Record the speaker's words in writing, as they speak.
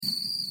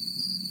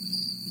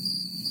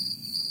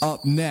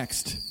Up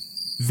next,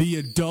 the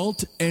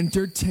Adult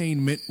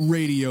Entertainment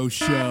Radio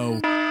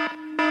Show.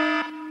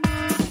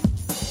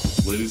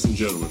 Ladies and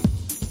gentlemen,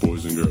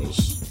 boys and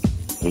girls,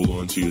 hold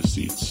on to your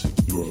seats.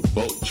 You are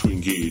about to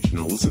engage in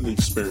a listening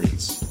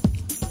experience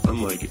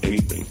unlike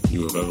anything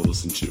you have ever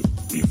listened to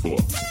before.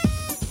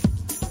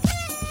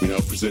 We now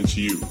present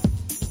to you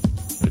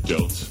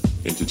Adult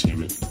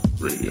Entertainment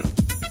Radio.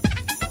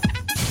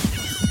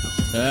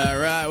 All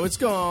right, what's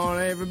going on,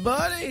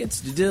 everybody?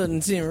 It's the Adult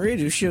Entertainment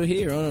Radio Show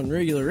here on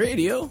Regular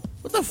Radio.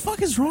 What the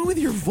fuck is wrong with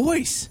your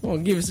voice? Well,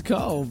 give us a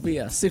call. We'll be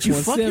 617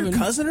 you fuck your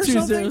cousin or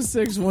something?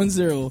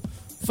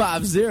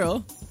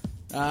 206-1050.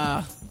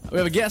 We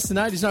have a guest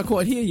tonight. He's not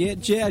quite here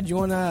yet. Chad, you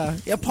want to...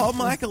 Yeah, Paul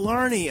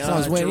McAlarney,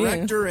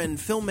 director and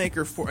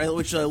filmmaker, for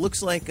which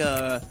looks like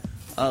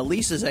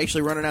Lisa's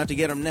actually running out to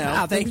get him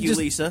now. Thank you,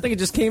 Lisa. I think it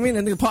just came in. I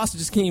think the pasta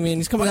just came in.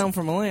 He's coming down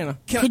from Atlanta.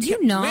 Could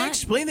you not? May I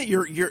explain that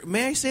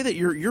may I say that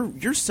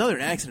your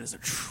southern accent is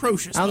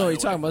atrocious? I don't know what you're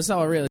talking about. That's how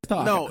I really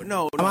talk.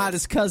 No. I'm out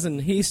his cousin,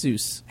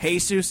 Jesus.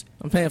 Jesus?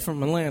 I'm paying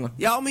from Atlanta.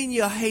 Yeah, I mean,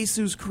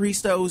 Jesus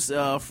Christos,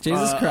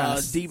 Jesus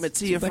Christ. Di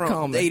Mattia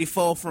from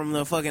 84 from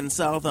the fucking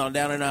south down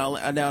in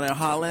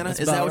Hotlanta.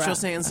 Is that what you're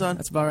saying, son?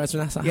 That's about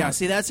right. Yeah,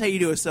 see, that's how you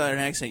do a southern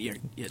accent, you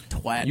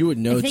twat. You would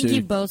know, I think too.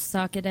 you both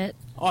suck at it.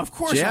 Oh, of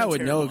course Jay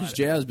would know, because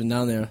Jay has been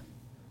down there.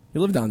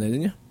 You lived down there,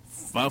 didn't you?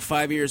 About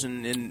 5 years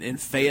in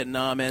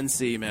Vietnam,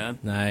 NC, man.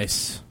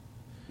 Nice.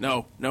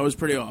 No, it was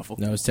pretty awful.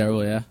 No, it was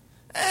terrible, yeah.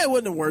 It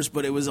wasn't the worst,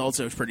 but it was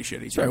also pretty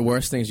shitty. It's probably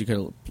worst places you could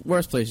have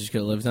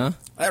lived, huh?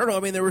 I don't know. I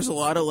mean, there was a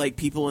lot of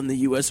people in the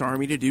U.S.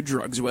 Army to do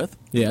drugs with.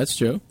 Yeah, that's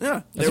true.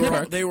 Yeah,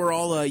 they were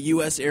all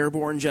U.S.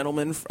 airborne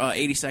gentlemen,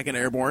 82nd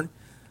Airborne.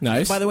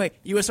 Nice. By the way,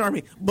 U.S.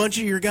 Army, bunch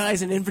of your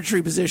guys in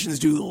infantry positions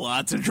do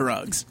lots of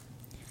drugs.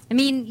 I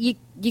mean, you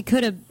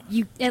could have.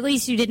 At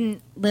least you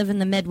didn't live in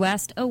the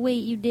Midwest. Oh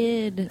wait, you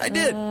did. I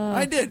did.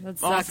 That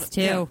sucks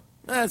too. Yeah.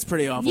 That's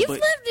pretty awful. You've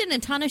lived in a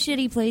ton of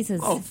shitty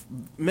places. Oh,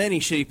 many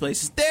shitty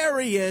places. There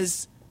he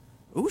is.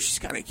 Ooh, she's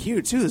kind of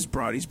cute too. This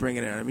broad he's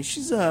bringing in. I mean,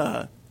 she's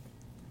yeah,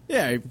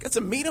 got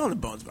some meat on the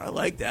bones, but I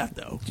like that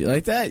though. Do you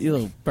like that, you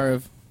little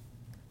perv?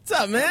 What's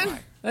up, man?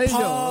 How you doing?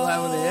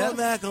 Paul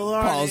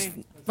McAlarney. Paul's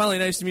finally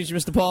nice to meet you,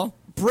 Mr. Paul.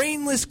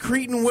 Brainless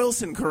Cretin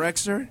Wilson, correct,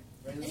 sir?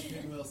 Brainless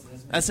Cretin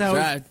Wilson. That's how.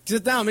 Right.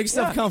 Sit down, make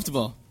yourself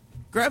comfortable.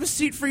 Grab a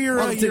seat for your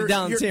radio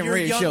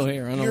show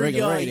here on a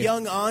regular radio.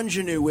 Young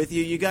ingenue with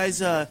you. You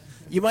guys,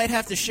 you might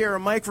have to share a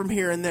mic from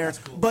here and there,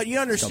 but you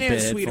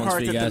understand,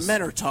 sweetheart, that the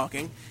men are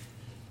talking.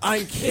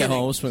 I'm kidding. Yeah,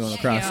 we'll swing on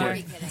across here.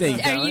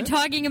 Are you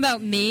talking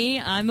about me?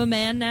 I'm a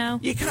man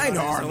now. You kind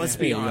of are. Let's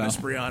be honest,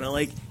 Brianna.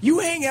 Like you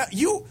hang out.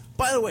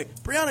 By the way,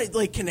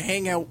 Brianna can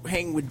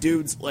hang with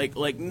dudes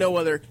like no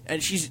other,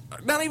 and she's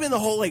not even the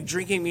whole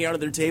drinking me out of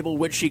their table,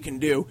 which she can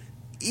do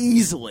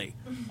easily.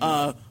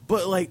 But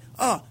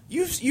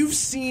you've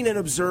seen and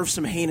observed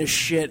some heinous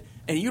shit,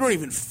 and you don't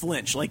even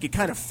flinch. It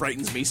kind of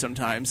frightens me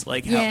sometimes.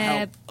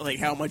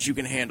 How much you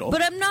can handle.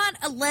 But I'm not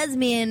a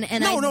lesbian,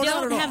 and I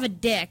don't have a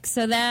dick,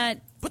 so that.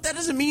 But that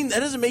doesn't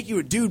make you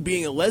a dude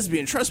being a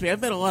lesbian. Trust me,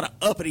 I've met a lot of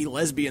uppity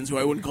lesbians who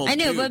I wouldn't call. I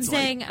know, dudes. but I'm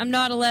saying I'm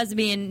not a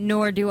lesbian,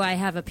 nor do I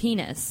have a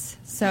penis.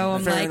 So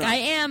I'm enough. I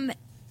am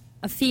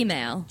a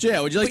female. Jay,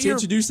 would you like to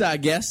introduce our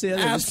guest here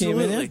that just came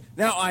in here?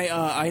 Now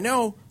I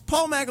know.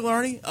 Paul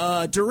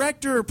McAlarney,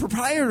 director,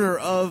 proprietor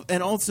of,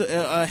 and also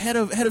head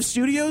of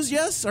studios.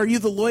 Yes, are you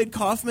the Lloyd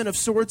Kaufman of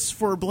sorts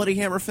for Bloody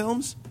Hammer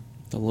Films?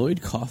 The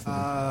Lloyd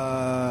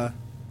Kaufman.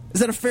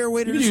 Is that a fair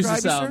way to describe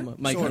it, sir?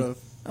 Mike, sort of.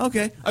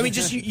 Okay, I mean,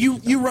 just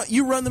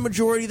you run the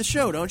majority of the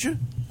show, don't you?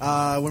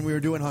 When we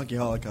were doing Honky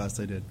Holocaust,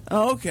 I did.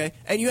 Oh, okay.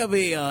 And you have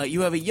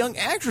a young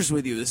actress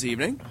with you this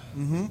evening.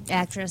 Mm-hmm.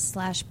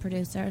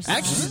 Actress/producer.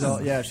 She's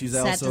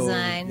set also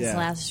design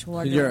 /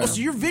 wardrobe.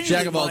 So you're visually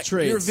jack of all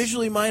trades. You're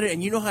visually minded,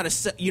 and you know how to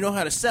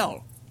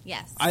sell.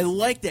 Yes. I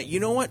like that. You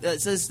know what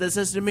that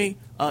says to me?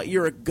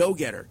 You're a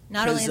go-getter.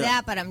 Not only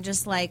that, but I'm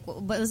just like,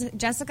 what was it,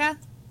 Jessica?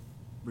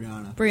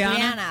 Brianna.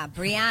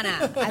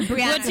 Brianna.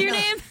 What's your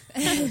name?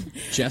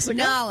 Jessica?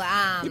 No,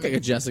 you look like a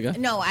Jessica.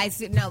 No,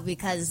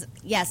 because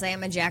yes, I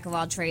am a jack of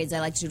all trades. I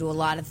like to do a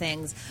lot of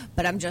things,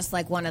 but I'm just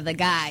like one of the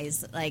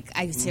guys.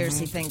 I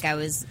seriously think I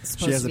was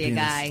supposed to be a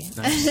guy.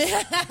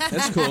 Nice.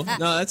 That's cool.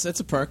 No, that's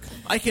a perk.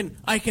 I can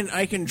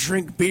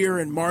drink beer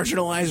and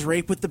marginalize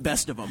rape with the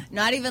best of them.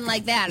 Not even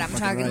like that. I'm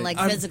talking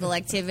physical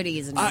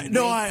activities. And I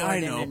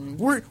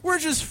know. We're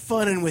just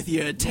funning with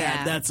you a tad.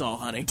 Yeah. That's all,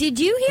 honey.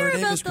 Did you hear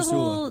about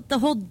the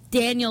whole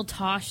Daniel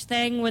Tosh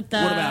thing with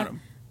the? What about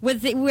him? Where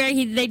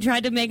they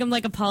tried to make him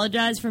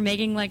apologize for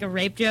making a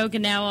rape joke,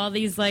 and now all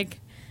these I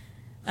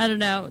don't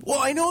know. Well,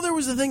 I know there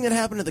was a thing that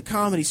happened at the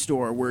Comedy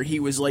Store where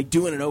he was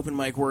doing an open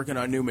mic working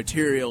on new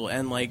material,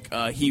 and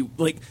he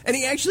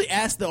actually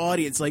asked the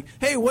audience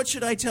hey, what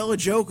should I tell a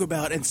joke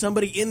about? And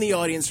somebody in the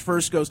audience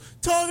first goes,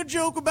 talk a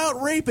joke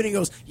about rape, and he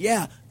goes,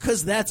 yeah,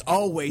 'cause that's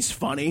always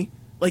funny.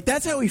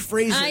 That's how he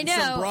phrased it. I know.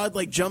 Some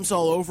broad jumps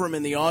all over him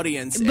in the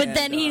audience. But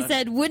then he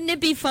said, wouldn't it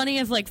be funny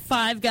if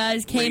 5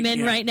 guys came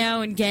in right now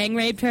and gang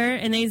raped her?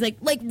 And then he's like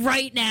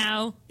right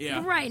now.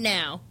 Yeah. Right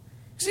now.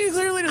 She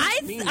clearly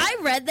doesn't mean I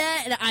read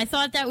that and I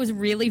thought that was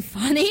really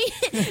funny.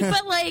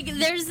 But, like,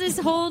 there's this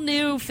whole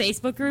new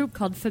Facebook group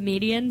called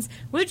Femedians,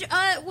 which,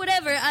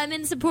 whatever, I'm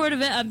in support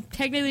of it. I'm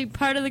technically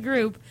part of the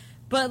group.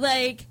 But,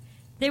 like,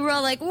 they were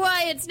all like,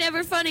 why? It's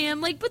never funny.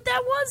 I'm like, but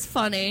that was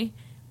funny.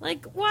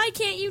 Like, why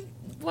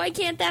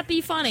can't that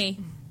be funny?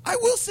 I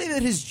will say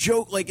that his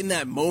joke, like in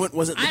that moment,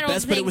 wasn't the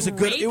best, but it was a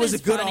good. It was a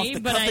good funny, off the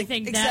but cuff I thing.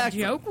 think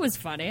Exactly. that joke was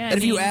funny. And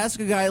if you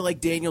ask a guy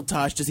like Daniel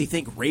Tosh, does he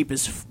think rape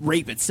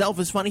itself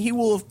is funny? He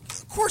will,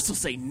 of course, he'll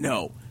say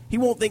no. He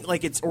won't think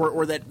like it's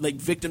or that like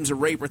victims of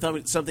rape or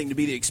something to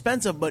be the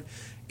expense of. But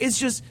it's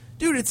just,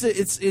 dude,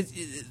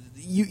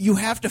 you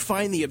have to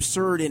find the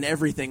absurd in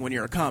everything when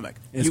you're a comic.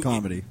 It's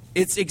comedy.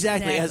 It's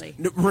exactly.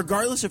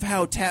 Regardless of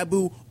how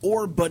taboo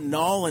or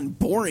banal and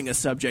boring a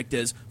subject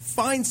is,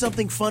 find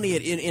something funny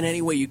in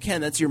any way you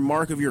can. That's your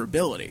mark of your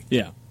ability.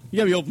 Yeah. You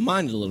gotta be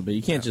open-minded a little bit.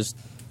 You can't just,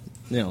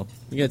 you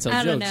gotta tell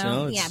I don't jokes,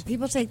 know. Yeah,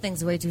 people take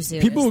things way too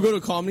seriously. People who go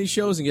to comedy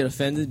shows and get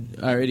offended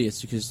are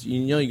idiots because,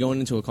 you're going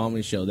into a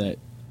comedy show that,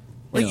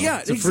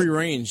 it's a free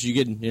range. You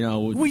get,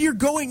 Well, you're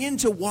going in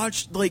to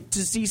watch, like,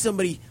 to see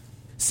somebody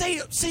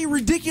say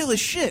ridiculous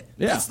shit.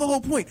 Yeah. That's the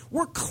whole point.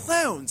 We're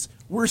clowns.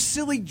 We're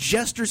silly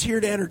jesters here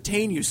to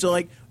entertain you. So,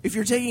 like, if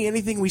you're taking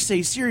anything we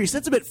say serious,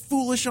 that's a bit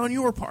foolish on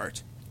your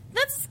part.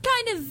 That's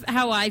kind of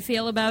how I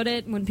feel about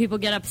it when people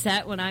get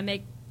upset when I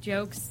make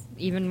jokes,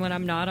 even when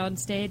I'm not on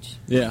stage.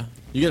 Yeah.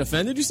 You get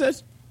offended, you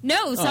said?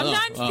 No,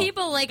 sometimes no.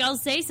 people, like, I'll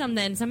say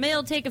something, somebody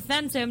will take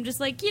offense, and I'm just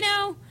like,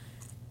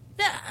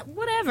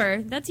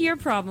 whatever. That's your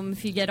problem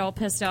if you get all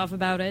pissed off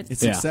about it.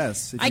 It's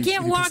success. I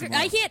can't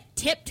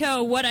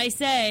tiptoe what I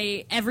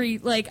say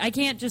I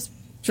can't just...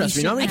 Trust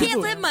me, I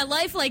can't live my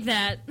life like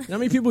that. You know how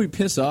many people you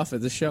piss off at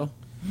this show?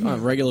 On a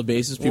regular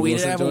basis, people we did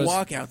listen have to a us.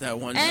 walkout that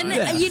one time.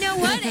 And you know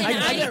what? And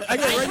I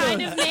got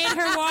kind of made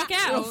her walk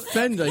out.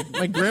 Offended.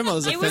 My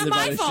grandmother's It offended was by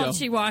my this fault show.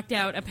 she walked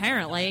out,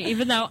 apparently,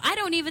 even though I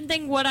don't even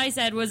think what I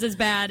said was as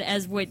bad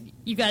as what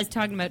you guys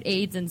talking about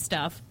AIDS and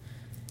stuff.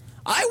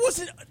 I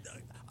wasn't...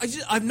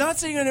 I'm not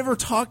saying I never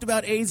talked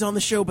about AIDS on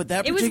the show, but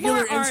that It was particular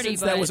more Arty, instance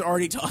but- that was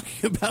already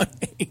talking about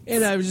AIDS.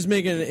 And I was just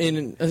making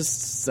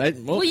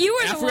well, you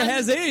were the Africa one-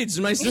 has AIDS.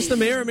 My sister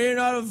may or may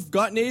not have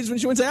gotten AIDS when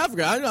she went to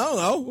Africa. I don't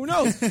know. Who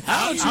knows?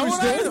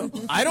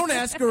 I don't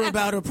ask her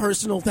about her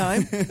personal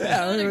time.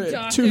 Another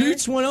doctor. To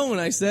each one own,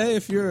 I say.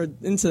 If you're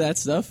into that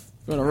stuff,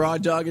 if you want to raw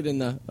dog it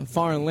in a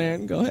foreign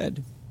land, go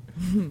ahead.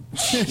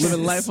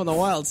 Living life on the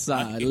wild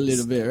side a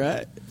little bit,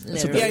 right?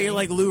 Yeah, you're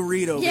like Lou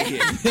Reed over here.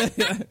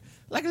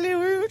 Like a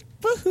little rude.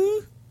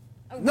 Woohoo.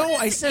 No,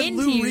 I said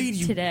into Lou you Reed,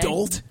 you today?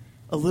 dolt.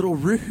 A little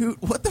rude.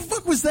 What the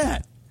fuck was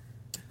that?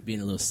 Being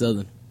a little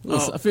southern.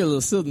 I feel a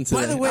little southern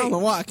today. By the way- I don't know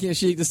why I can't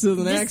shake the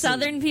southern Do accent.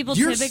 Southern people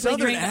Your typically southern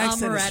drink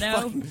accent is amaretto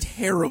fucking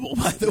terrible,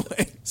 by the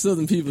way.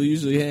 Southern people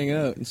usually hang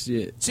out and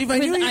shit. See, if I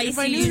with knew ice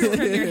from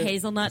your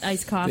hazelnut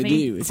iced coffee? They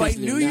do. if I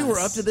knew you were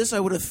up to this, I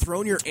would have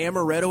thrown your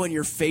amaretto in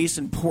your face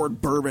and poured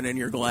bourbon in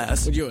your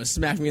glass. Would you have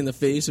smacked me in the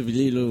face with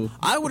your little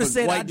I would have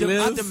said, I white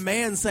glove?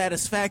 demand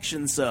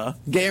satisfaction, sir.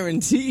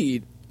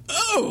 Guaranteed.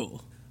 Oh!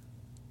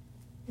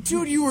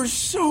 Dude, you are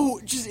so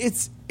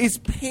just it's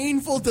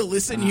painful to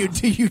listen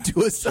to you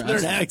do a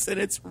southern accent.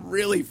 It's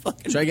really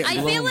fucking Should I get I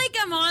blown? feel like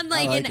I'm on I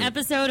like an it.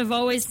 episode of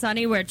Always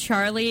Sunny where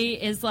Charlie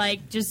is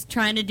like just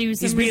trying to do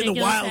some He's being the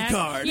ridiculous wild act.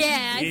 card. Yeah,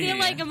 I Yeah. feel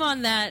like I'm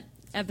on that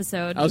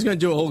episode. I was going to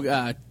do a whole,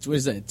 what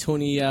is that,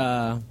 Tony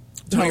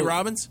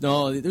Robbins?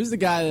 No, there was the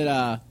guy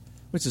that,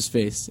 what's his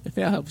face? If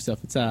I'll help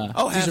yourself, it's, half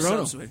DiZerono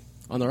so sweet.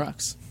 on the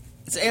rocks.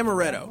 It's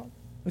amaretto.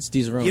 What's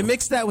DiZerono? You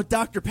mix that with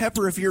Dr.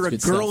 Pepper if you're a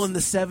Good girl stuff. in the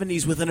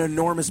 70s with an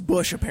enormous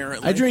bush,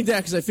 apparently. I drink that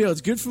because I feel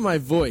it's good for my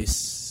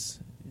voice.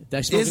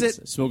 Is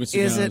it? Smoking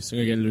cigars. Is it? So I'm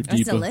gonna get a little That's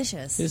deeper.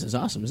 delicious. This is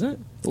awesome, isn't it?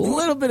 A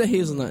little bit of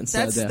hazelnut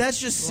inside there. That's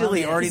just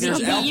silly, Arty. Did There's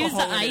he alcohol use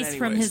the in it ice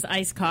from anyways. his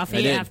iced I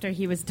coffee did. after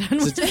he was done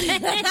with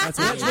it? That's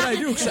what I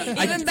do. 'Cause I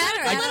Even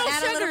better. a little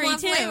add a little more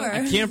sugary, too. flavor.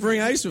 I can't bring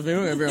ice with me.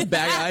 I'm gonna bring a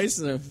bag of ice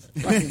and a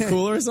fucking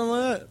cooler or something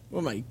like that. What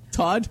am I,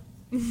 Todd?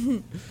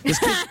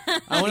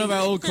 One of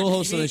our old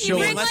co-hosts on the You show.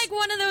 bring like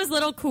one of those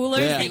little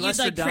coolers Yeah. that you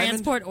Lester like Diamond?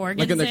 transport organs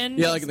like in the, in.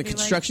 yeah, like in the Be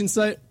construction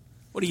site.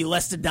 What are you,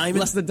 Lester Diamond?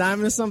 Less the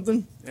diamond or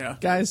something. Yeah.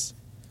 Guys.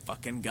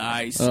 Fucking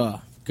guys.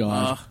 Oh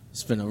God, Uh.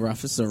 it's been a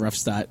rough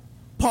start.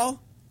 Paul?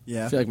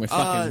 Yeah. I feel like my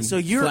fucking So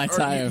you're flat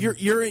tire.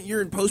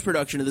 you're in post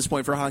production at this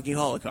point for Honky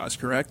Holocaust,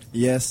 correct?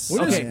 Yes.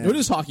 What is, Okay. what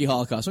is Hockey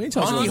Holocaust? Why don't you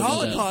tell us a Honky little bit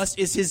about that? Holocaust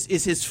is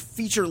his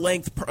feature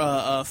length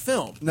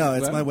film. No,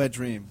 it's What? my wet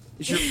dream.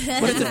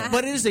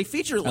 But it is a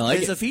feature. like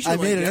it's it. a feature. I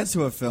made it length,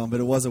 into a film,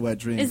 but it was a wet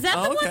dream. Is that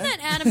the okay. one that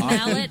Adam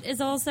Mallett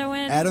is also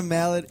in? Adam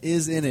Mallett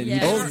is in it. Yeah.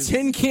 He Oh, plays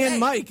Tin Can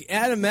Mike,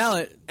 Adam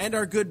Mallett. and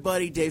our good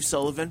buddy Dave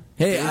Sullivan.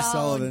 Hey, Dave Oh,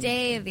 Sullivan.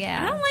 Dave, I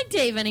yeah. don't like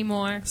Dave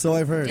anymore. So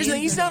I've heard.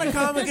 He's not a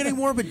comic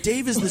anymore, but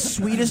Dave is the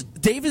sweetest.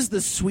 Dave is the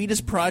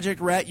sweetest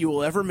project rat you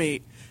will ever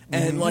meet.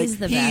 And like He's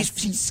the best.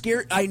 he's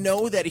scared. I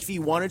know that if he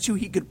wanted to,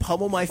 he could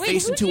pummel my Wait,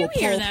 face who'd into you a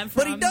hear pulp, that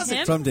but he from? doesn't.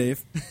 Him? From Dave.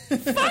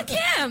 Fuck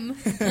him.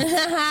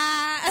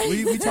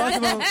 We talked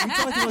about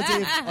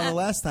Dave on the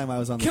last time I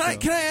was on the show.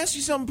 Can I ask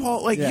you something,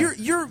 Paul? Like but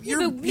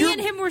me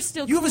and him were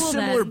still you cool have a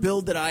similar then.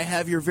 build that I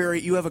have.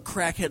 You have a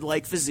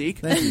crackhead-like physique.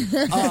 Thank you.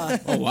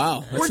 Oh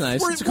wow, that's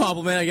nice. It's a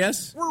compliment, I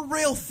guess. We're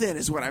rail thin,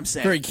 is what I'm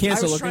saying. Very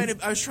cancer I was looking.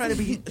 trying to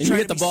be you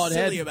get the bald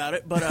silly head. about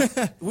it,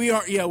 but we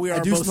are I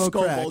do both smoke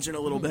skull crack. bulging a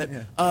little bit.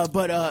 Yeah.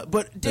 But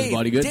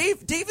body good?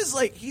 Dave is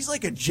he's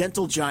like a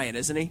gentle giant,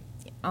 isn't he?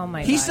 Oh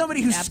my god. He's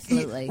somebody who's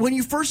absolutely. when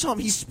you first saw him,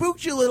 he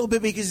spooked you a little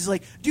bit because he's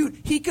like,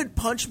 dude, he could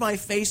punch my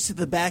face to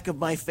the back of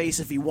my face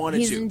if he wanted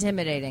He's to.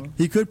 intimidating.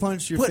 He could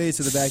punch your But face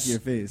to the back of your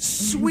face.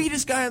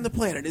 Sweetest guy on the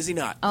planet, is he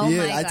not? Oh Yeah,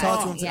 my god. I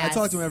talk to him. Yes. I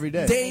talk to him every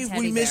day. Dave, Teddy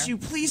we miss bear. you.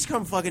 Please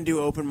come fucking do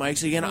open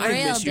mics again. I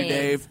Real miss you,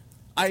 Dave.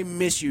 I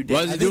miss you, Dave.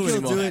 What does I he think do he'll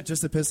anymore? do it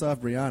just to piss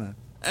off Brianna.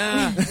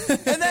 And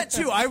that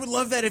too. I would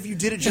love that if you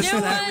did it just You know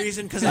for that what?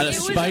 reason. Because Out It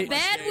of was a spite.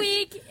 bad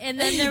week, and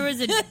then there was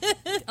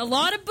a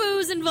lot of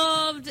booze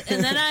involved,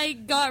 and then I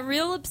got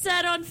real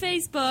upset on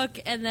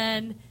Facebook, and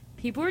then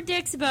people were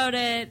dicks about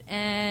it,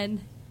 and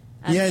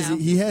I don't know.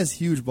 He has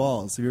huge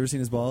balls. Have you ever seen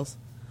his balls?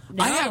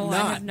 No, I have not,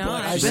 I have not.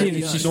 but I've bet seen he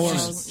it. does. She's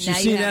enormous. Now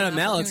She's you seen have Adam an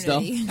Mallett stuff.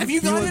 opportunity. Have you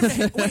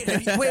gotten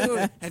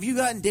wait? Have you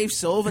gotten Dave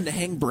Sullivan to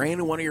hang brain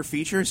in one of your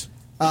features?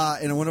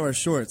 In one of our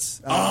shorts.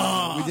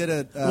 We did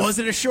a. Was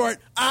it a short?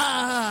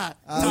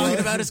 Talking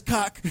about his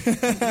cock.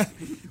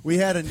 We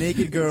had a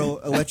naked girl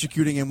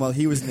electrocuting him while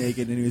he was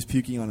naked and he was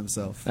puking on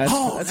himself. That's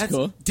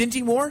cool.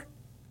 Dinty Moore.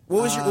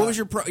 What was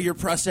your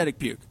prosthetic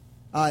puke?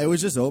 It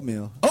was just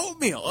oatmeal.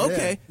 Oatmeal.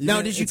 Okay. Yeah.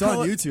 Now, did you It's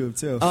call on it, YouTube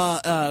too.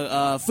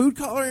 food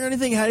coloring or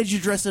anything? How did you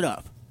dress it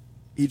up?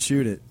 He'd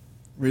shoot it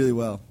really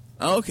well.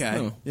 Okay.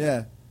 Oh.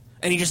 Yeah.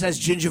 And he just has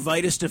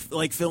gingivitis to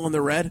fill in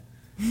the red.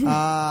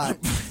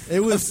 It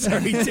was.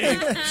 Sorry,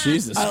 Dave.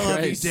 Jesus I love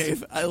you, Christ.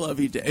 Dave. I love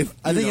you, Dave.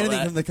 I think You know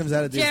anything that comes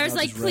out of Dave's Jared's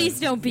mouth like, is please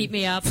red. don't beat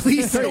me up.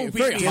 Please Very, don't beat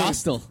very me up.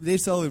 hostile. Dave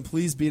Sullivan,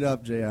 please beat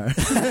up JR. Yeah,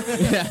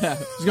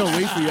 he's gonna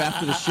wait for you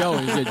after the show,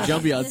 and he's gonna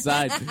jump you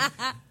outside.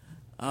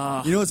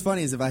 You know what's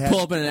funny is if I had Pull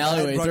up in an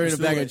alleyway, throw you in the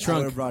back of the I trunk.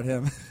 would have brought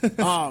him.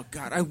 Oh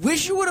God! I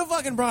wish you would have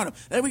fucking brought him.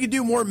 Then we could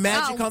do more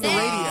magic on the dang.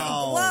 radio.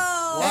 Whoa.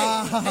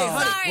 Hey, honey.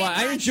 Sorry, Well,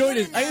 I not enjoyed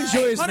good it. I enough.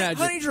 enjoy his Honey, magic.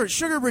 Honey George,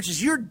 Sugar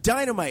Britches, you're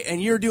dynamite,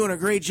 and you're doing a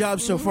great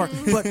job so far.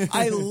 But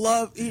I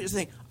love. Here's the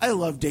thing. I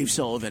love Dave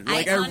Sullivan.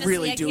 Like I honestly,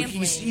 really do. can't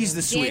He's blame you. the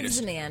Dave's sweetest.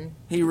 the man.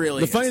 He really.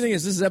 The is. funny thing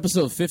is, this is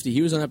episode 50.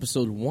 He was on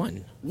episode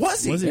 1.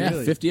 Was he? Was he? Yeah,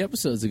 really? 50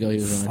 episodes ago he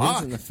was on. He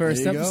was in the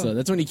first There you go. episode.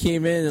 That's when he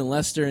came in, and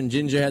Lester and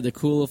Ginger had the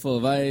cooler full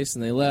of ice,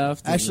 and they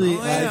left. and- Actually,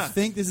 Oh, yeah. I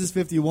think this is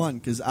 51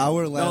 because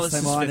our last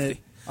this time is on 50. it,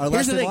 our Here's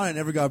last the time thing. on it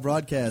never got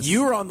broadcast.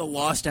 You were on the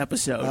Lost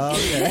episode. Oh,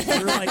 okay.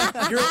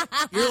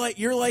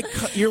 You're like The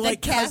cousin-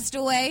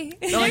 castaway.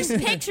 There's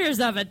pictures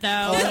of it,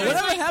 though. There's,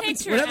 whatever like, happens-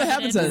 picture whatever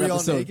happens evidence. Were we all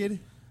episode. naked?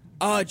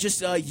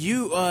 Just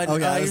you. Oh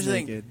yeah, I here's was the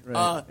thing. naked.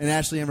 Right. And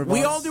Ashley Amber.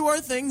 We Boss. all do our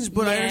things,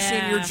 but I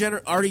understand Yeah.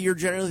 Arty, you're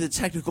generally the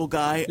technical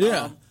guy.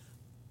 Yeah.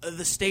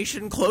 The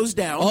station closed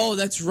down. Oh,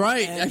 that's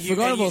right. and I you,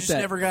 forgot and you about just that.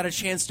 never got a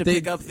chance to They-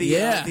 pick up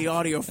the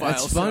audio file.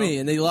 That's funny,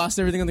 and they lost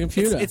everything on the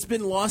computer. It's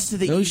been lost to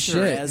the No ether,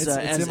 shit. as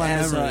It's in my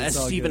memory. It's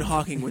all Stephen good.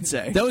 Hawking would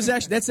say.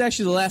 That's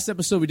actually the last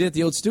episode we did at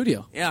the old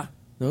studio. Yeah.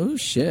 Oh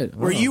shit!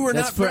 Where Oh, you were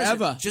that's not present,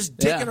 forever. just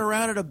dicking Yeah.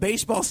 around at a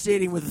baseball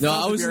stadium with a No,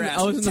 thumb I up was your in- ass.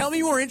 I was in the- Tell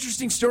me more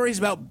interesting stories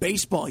about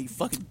baseball, you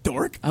fucking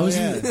dork. I was.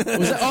 yeah. Was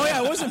that, oh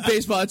yeah, it wasn't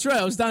baseball. That's right.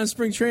 I was down in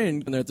spring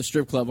training and they're at the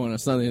strip club on a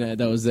Sunday night.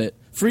 That was it.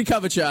 Free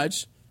cover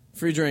charge,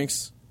 free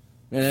drinks,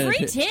 and then Free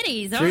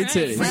titties. All Free right.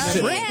 titties.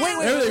 Well,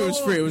 yeah. Everything was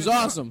free. It was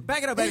awesome.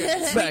 Back it up, back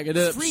it up. Back it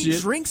up, Free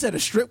shit. drinks at a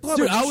strip club?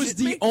 Dude, Are you I was shitting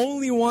the me?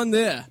 only one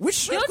there. Which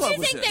strip Don't club you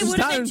was think this? they would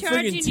down have in been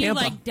charging friggin' you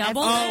Tampa. like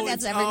double?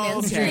 That's every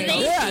man's okay. dream.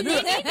 They, Yeah,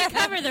 they need to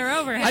cover their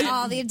overhead.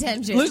 All the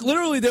attention.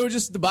 Literally, they were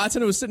just the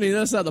bartender was sitting on the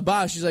other side of the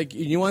bar. She's like,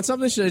 "You want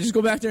something? Should I just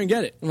go back there and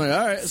get it?" I'm like,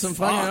 "All right, some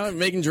fun, you know,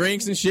 making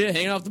drinks and shit,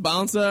 hanging off the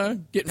bouncer,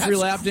 getting free That's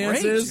lap great,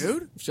 dances,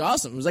 dude. It's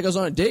awesome. It was like I was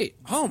on a date.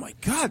 Oh my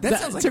god, that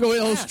sounds like took away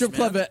the whole blast, strip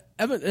club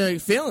man.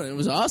 feeling. It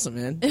was awesome,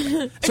 man.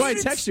 So I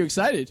didn't- text you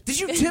excited. Did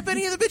you tip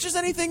any of the bitches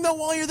anything though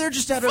while you're there,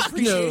 just out of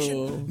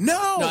appreciation?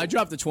 No. No, I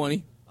dropped the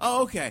 20.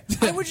 Oh, okay.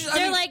 I would just. I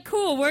They're mean, like,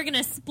 cool, we're going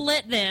to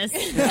split this.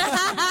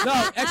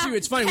 No, actually,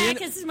 it's funny.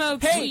 Pack of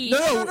smoke hey, weed.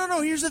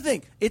 no. Here's the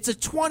thing. It's a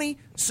 20,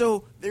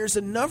 so there's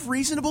enough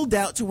reasonable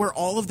doubt to where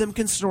all of them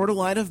can snort a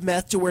line of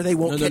meth to where they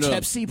won't No, catch no.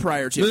 Hep C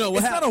prior to. No,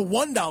 what it's not a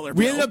 $1 bill.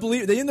 We ended up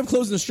they ended up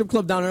closing the strip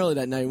club down early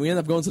that night. We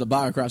ended up going to the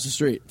bar across the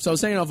street. So I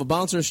was hanging off a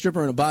bouncer, a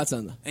stripper, and a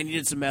bartender. And you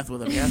did some meth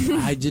with them,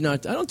 yeah? I did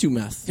not. I don't do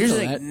meth. Here's You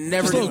the know thing, that.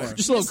 never just do a little, it.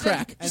 just a little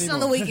crack. Just on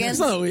the weekends. It's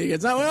not the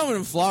weekends. I'm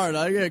in Florida.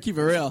 I gotta keep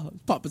it real.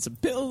 Popping some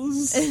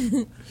pills.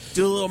 Do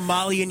a little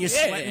Molly and you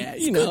sweating. Yeah,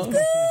 you know.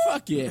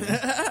 Fuck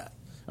yeah.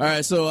 All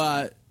right, so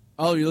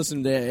all of you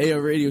listening to AO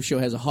Radio Show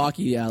has a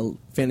hockey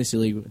fantasy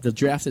league. The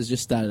draft has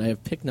just started. I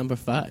have pick number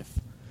 5.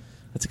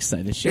 That's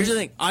exciting shit. Here's the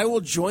thing. I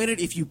will join it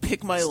if you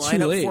pick my It's too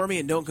lineup late. for me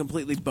and don't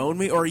completely bone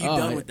me, or are you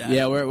done with that?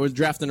 Yeah, we're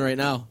drafting right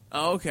now.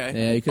 Oh, okay.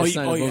 Yeah, you could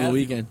sign up over the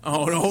weekend.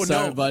 Oh, no,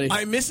 Sorry, no. buddy.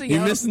 I'm missing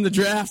You're out. missing the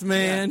draft,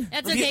 man.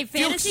 That's okay.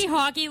 Fantasy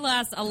hockey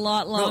lasts a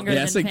lot longer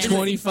Yeah, it's than like fantasy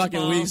 20 fucking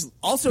football. weeks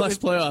Also, plus if-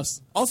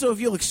 playoffs. Also, if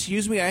you'll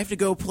excuse me, I have to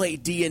go play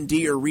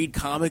D&D or read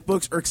comic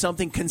books or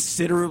something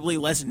considerably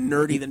less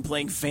nerdy than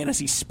playing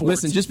fantasy sports.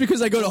 Listen, just because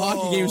I go to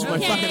hockey games with my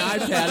Okay.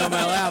 fucking iPad on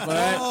my lap,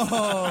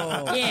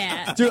 all right?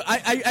 Yeah. Dude,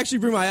 I actually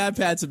bring my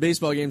iPad to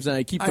baseball games and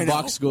I keep the I know.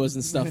 box scores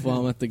and stuff while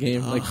I'm at the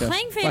game. Like a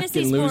Playing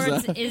fantasy fucking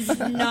sports loser. is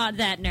not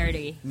that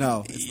nerdy.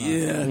 No, it's not.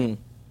 Yeah.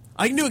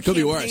 I can do a Could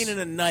be campaign worse. in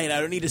a night.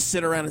 I don't need to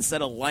sit around and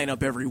set a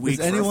lineup every week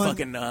Does for a anyone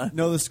fucking...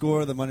 know the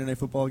score of the Monday Night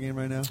Football game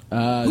right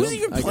now? Who's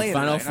even playing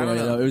Final tonight? I don't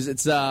Four, know.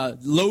 It's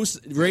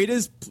Los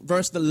Raiders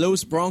versus the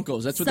Los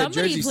Broncos. That's what the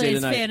Somebody jerseys say plays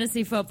tonight.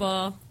 fantasy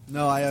football.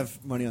 No, I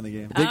have money on the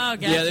game. Oh,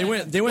 gotcha. Yeah, they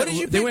went. What did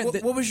you They pick?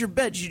 went. What was your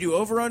bet? Did you do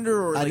over-under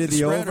or I like did the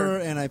spread, over, or-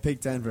 and I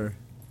picked Denver.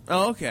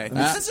 Oh, okay.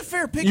 That's a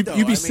fair pick, though.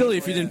 You'd be I silly mean,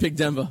 if you didn't pick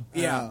Denver.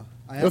 Yeah.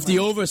 I have If the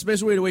my- over,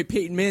 especially the way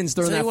Peyton Manning's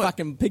throwing Tell you that what.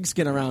 fucking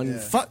pigskin around. Yeah.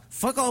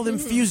 Fuck all them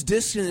fused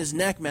discs in his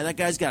neck, man. That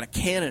guy's got a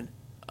cannon.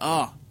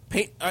 Oh,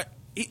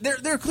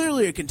 they're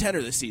clearly a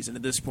contender this season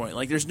at this point.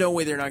 Like, there's no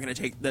way they're not going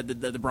to take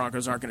the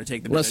Broncos aren't going to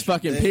take the Unless division.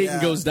 fucking They- Peyton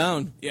yeah. goes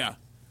down. Yeah.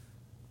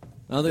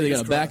 I don't think they got a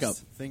Fingers backup.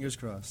 crossed. Fingers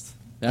crossed.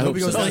 I hope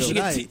he goes so. Well, down they should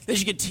get tonight. they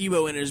should get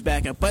Tebow in as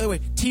backup. By the way,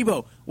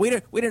 Tebow, way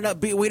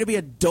to be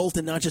adult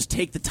and not just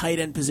take the tight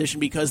end position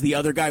because the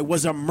other guy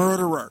was a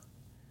murderer.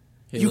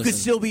 Hey, You could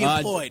listen. still be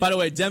employed. By the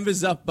way,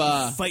 Denver's up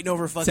Fighting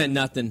over fucking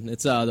 10-0.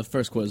 It's the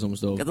first quarter's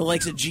almost over. got the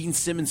likes of Gene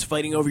Simmons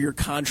fighting over your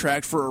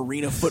contract for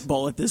arena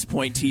football at this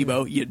point,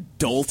 Tebow. You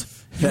dolt.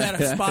 You had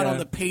a spot on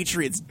the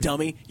Patriots,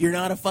 dummy. You're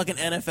not a fucking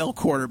NFL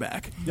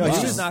quarterback. Yo, It's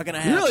he's- just not going to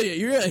happen.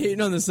 You're really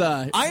hating on this.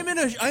 I'm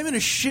in a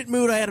shit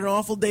mood. I had an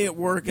awful day at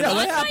work. And Yeah, what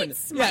I might happened?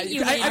 smite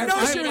you later. I know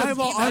I'm- you're. I'm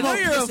all- I I'm know all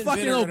you're a pissed and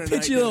fucking bitter little tonight,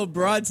 pitchy dude. little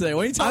broad today.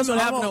 Why don't you tell us what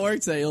I'm happened all- at work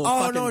today, you little Oh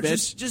fucking no,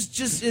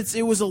 bitch?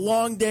 it was a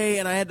long day,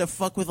 and I had to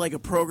fuck with like a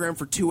program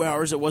for 2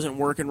 hours that wasn't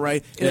working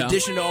right. In Yeah.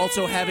 addition to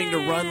also having to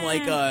run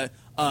like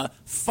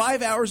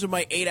 5 hours of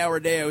my 8-hour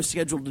day I was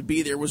scheduled to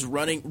be there was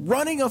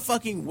running a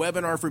fucking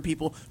webinar for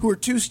people who are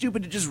too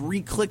stupid to just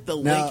re-click the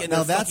Now, link in their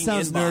now that fucking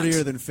sounds inbox.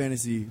 nerdier than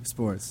fantasy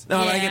sports. No,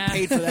 I Yeah. get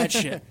paid for that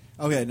shit.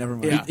 Okay, never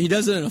mind. Yeah. He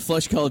does it in a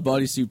flesh-colored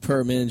bodysuit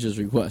per manager's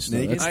request. though.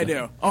 Naked? That's I the-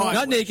 do. Oh, I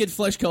not wish. naked,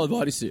 flesh-colored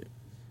bodysuit.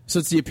 So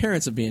it's the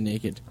appearance of being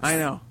naked I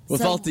know.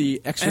 without the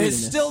And it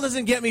X-ratedness. still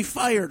doesn't get me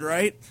fired,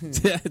 right?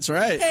 Yeah, that's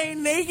right. Hey,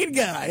 naked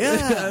guy.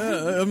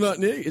 Yeah. I'm not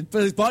naked,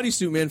 but it's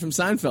bodysuit man from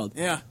Seinfeld.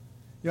 Yeah.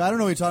 Yo, I don't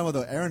know what you're talking about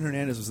though. Aaron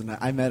Hernandez was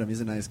I met him.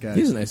 He's a nice guy.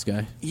 He's a nice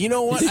guy. You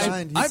know what? He I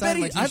signed bet my I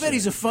bet t-shirt.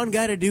 he's a fun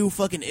guy to do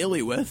fucking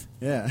illy with.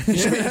 Yeah. They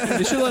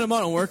should let him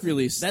out on work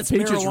release. That's the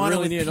Patriots marijuana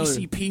really with need another.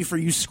 PCP for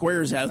you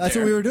squares out That's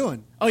there. what we were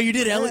doing. Oh, you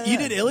did illy? Yeah, You yeah.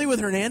 did illy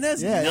with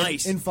Hernandez? Yeah,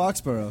 Nice. in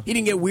Foxborough. He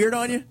didn't get weird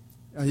on you?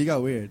 Oh, he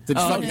got weird. Did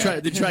you try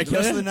to The kill rest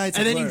of the him? night's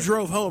And a then you blur.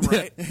 drove home,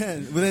 right?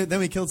 Then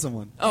we killed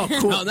someone. Oh,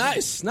 cool. Oh,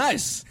 nice.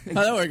 How'd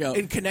that work out?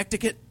 In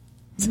Connecticut?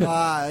 In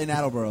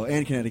Attleboro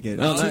and Connecticut.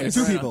 Oh, nice.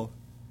 Two Right on. people.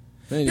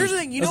 Here's the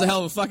thing, you That's know- a hell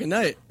of a fuking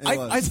night. It I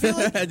was. feel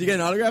like Did you get an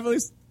autograph at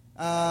least?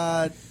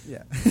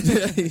 Yeah.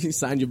 He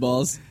signed your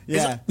balls.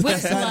 Yeah. With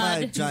Signed my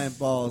blood. giant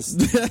balls.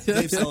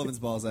 Dave Sullivan's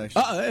balls,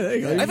 actually. Oh, hey, there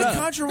you go. I have You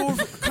a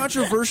bet.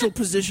 controversial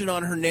position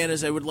on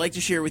Hernandez I would like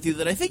to share with you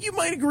that I think you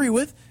might agree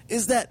with,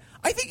 is that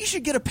I think you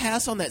should get a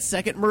pass on that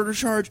second murder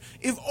charge,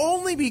 if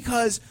only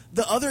because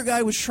the other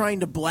guy was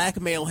trying to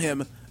blackmail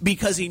him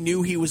because he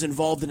knew he was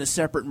involved in a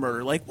separate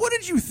murder. Like, what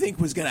did you think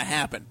was going to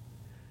happen?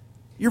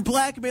 You're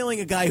blackmailing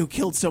a guy who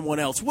killed someone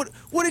else. What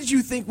did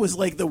you think was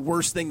like the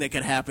worst thing that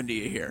could happen to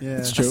you here? Yeah.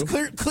 It's true.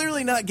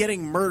 Clearly not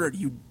getting murdered,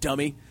 you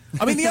dummy.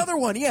 I mean, the other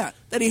one, yeah,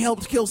 that he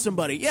helped kill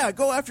somebody. Yeah,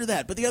 go after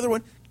that. But the other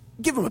one,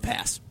 give him a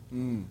pass.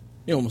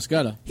 You almost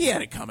got to. He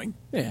had it coming.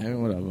 Yeah,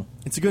 whatever.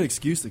 It's a good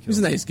excuse to kill He's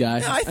a someone. nice guy.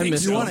 Yeah, I think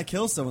miss so. You him. want to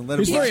kill someone, let him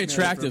He's very blackmail you for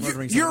attractive.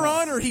 murdering Your someone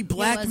else. Honor, he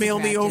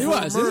blackmailed me over He a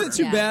was. murder. Isn't it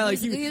too Yeah. bad? Like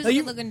He was a like,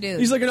 good-looking dude.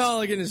 He's looking all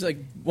like in his like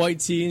white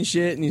tee and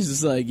shit, and he's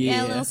just like,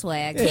 Yeah, a little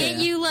swag. Yeah. Can't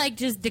you like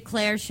just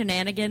declare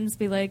shenanigans?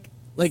 Be like,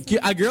 Like,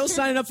 are girls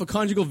signing up for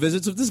conjugal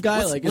visits with this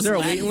guy? Like, is there a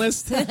what's waiting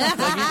list? Like, you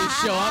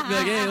just show up, and be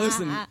like, hey,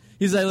 listen.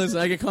 He's like, listen,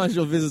 I get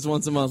conjugal visits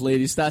once a month,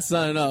 ladies. Start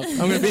signing up.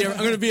 I'm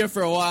gonna be here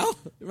for a while.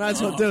 You might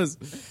as well do this.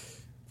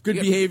 Good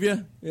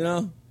behavior, you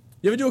know.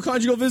 You ever do a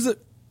conjugal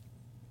visit?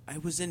 I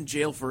was in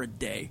jail for a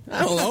day.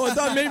 I don't know. I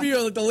thought maybe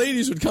the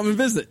ladies would come and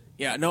visit.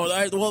 Yeah, no,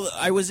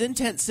 I was in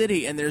Tent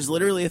City, and there's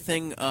literally a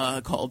thing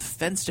called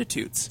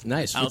Fence-atutes.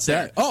 Nice. out What's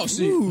there. that? Oh,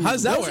 see, how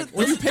does that Those work? are-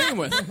 What are you paying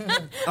with?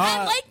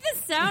 I like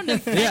the sound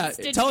of Yeah,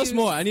 Fence-atutes. tell us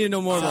more. I need to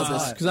know more about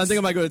this because I think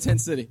I might go to Tent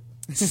City.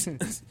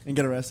 And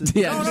get arrested.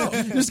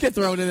 Yeah, just get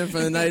thrown in there for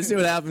the night, see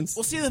what happens.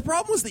 Well, see, the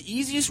problem was the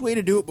easiest way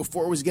to do it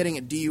before was getting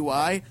a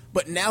DUI,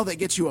 but now that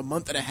gets you a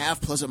month and a half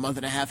plus a month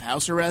and a half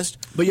house arrest.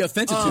 But you have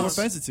More Fence-atutes.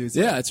 Fence-atutes.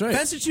 Yeah, that's right.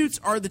 Fence-atutes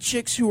are the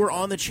chicks who were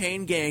on the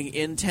chain gang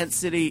in Tent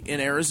City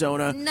in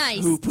Arizona.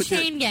 Nice. Who put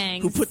Chain their,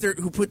 gangs. Who put their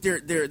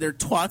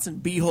twats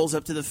and beeholes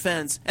up to the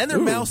fence and their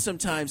Ooh. mouths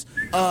sometimes.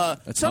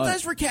 Sometimes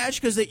hot. for cash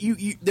because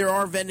there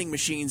are vending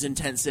machines in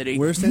Tent City.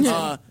 Where's Tent City?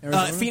 Arizona?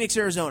 Arizona? Phoenix,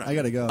 Arizona. I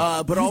gotta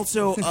go. But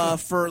also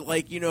for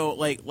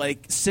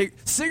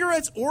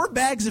cigarettes or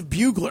bags of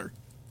Bugler.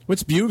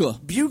 What's Bugler?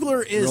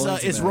 Bugler is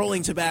Rolling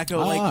rolling tobacco,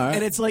 all right.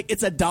 and it's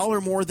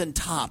 $1 more than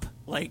Top,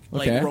 like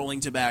rolling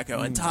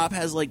tobacco, and Top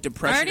has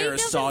depression Artie era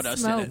doesn't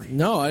sawdust smoke. in it.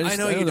 No, I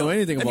don't know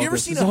anything Have about you ever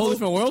this. seen It's a whole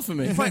different world for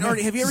me. Fine,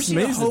 Artie, have you ever seen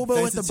a amazing.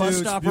 hobo at the bus Fence-atutes,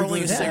 stop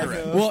rolling a Bugler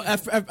cigarette?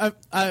 tobacco.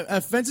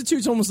 Well,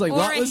 Fence-atutes almost like Or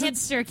lot a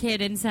lizards. hipster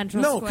kid in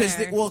Central No, Square.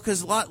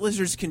 because lot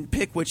lizards can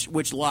pick which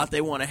lot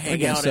they want to hang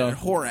guess out so. at and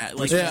whore at.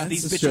 Like Yeah,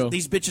 these that's true.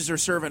 bitches are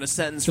serving a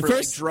sentence The for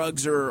first-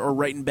 drugs or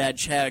writing bad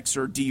checks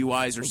or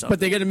DUIs or something. But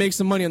they got to make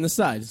some money on the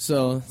side.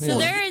 So, So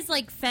there is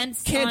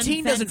fence.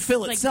 Canteen on doesn't fence,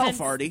 fill like itself,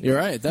 fence. Artie. you're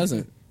right. It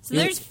doesn't. So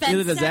there's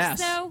Neither fence does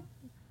sex ass. though.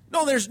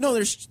 No, there's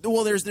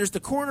the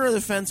corner of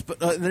the fence, but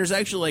there's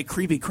actually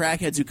creepy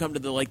crackheads who come to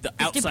the Do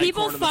outside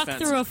people corner of the fuck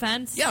fence. through a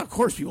fence? Yeah, of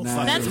course people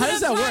fuck. That's through How what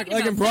does I'm that work? talking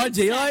Like in about. broad Fence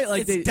daylight? sex.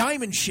 Like It's they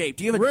diamond shaped.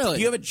 Do you have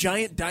Really? a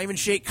giant diamond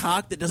shaped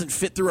cock that doesn't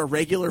fit through a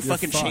regular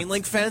fucking chain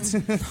link fence?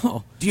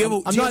 Oh. Do you have a?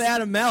 I'm do you not have-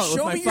 Adam Mallett with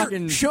show my me your-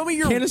 fucking show me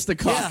your canister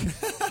cock.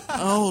 Yeah.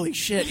 Holy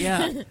shit!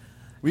 Yeah.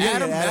 We gotta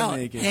Adam get Adam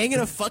Mallett naked. hanging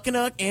a fucking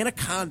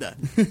anaconda.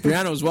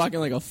 Brianna was walking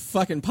like a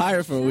fucking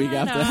pirate for a week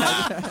Shut after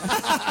that.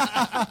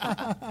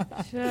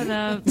 Shut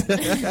up.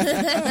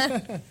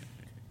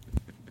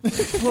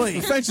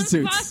 Please.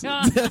 Fence-atutes. Fuck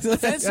off.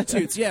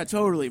 Fence-atutes, yeah,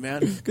 totally,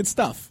 man. Good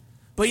stuff.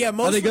 But yeah,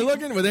 mostly, Are they good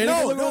looking? Were they any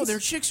good looking no, ones? they're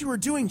chicks who are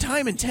doing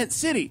time in Tent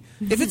City.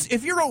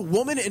 If you're a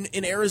woman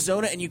in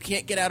Arizona and you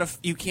can't get out of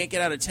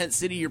Tent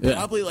City, you're Yeah.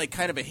 probably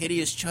kind of a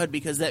hideous chud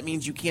because that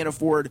means you can't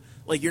afford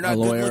you're not A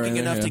lawyer good looking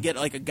or enough anything,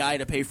 to get a guy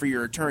to pay for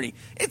your attorney.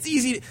 It's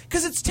easy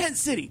because it's Tent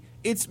City.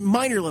 It's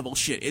minor level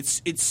shit.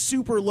 It's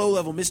super low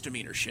level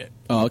misdemeanor shit.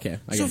 Oh, okay.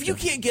 I So get if you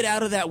can't get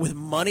out of that with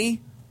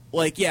money,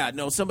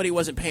 somebody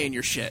wasn't paying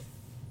your shit.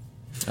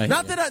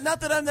 Not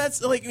that I'm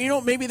that's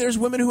maybe there's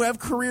women who have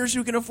careers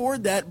who can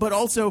afford that, but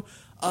also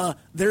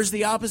there's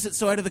the opposite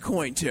side of the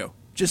coin too.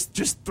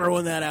 Just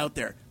throwing that out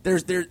there.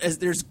 There's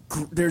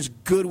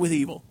good with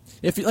evil.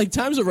 If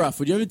times are rough,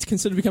 would you ever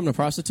consider becoming a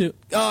prostitute?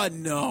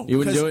 No. You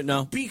wouldn't do it?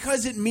 No?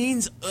 Because it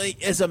means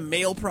as a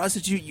male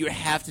prostitute you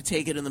have to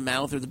take it in the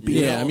mouth or the beat.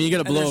 Yeah, I mean you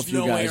got to blow a few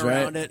no way guys, right?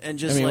 around it, and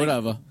just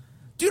whatever.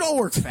 Dude, I'll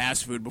work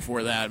fast food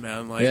before that,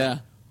 man. Yeah.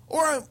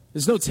 Or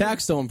There's no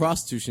tax though in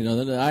prostitution.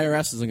 The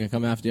IRS isn't gonna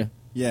come after you.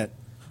 Yet.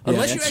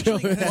 unless Yeah, you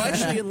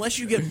that's true. unless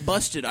you get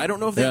busted. I don't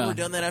know if they've Yeah. ever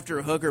done that after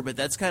a hooker, but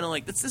that's kind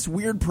of that's this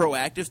weird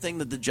proactive thing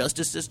that the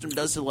justice system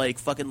does to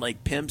fucking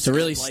pimps To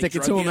really and, stick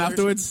it drug to 'em dealers.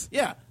 afterwards?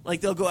 Yeah,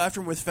 they'll go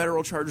after him with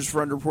federal charges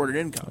for unreported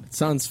income. It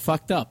sounds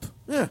fucked up.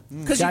 Yeah,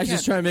 because Guy's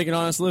just trying to make an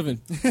honest living.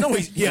 No,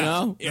 he's You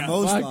know? yeah.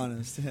 Most Fuck.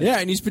 honest. Yeah,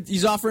 and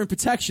he's offering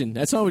protection.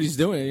 That's not what he's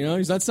doing.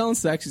 He's not selling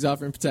sex. He's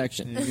offering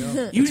protection. There you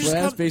go. You That's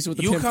just basically what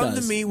the you pimp come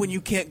does. to me when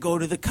you can't go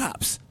to the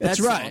cops. That's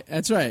right. all.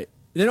 That's right.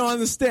 They don't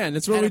understand.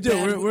 That's what Had we a do.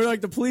 bad- We're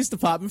like the police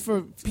department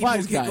for People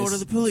wise can't guys. go to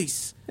the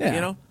police.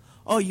 Yeah.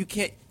 Oh, you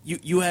can't.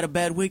 You had a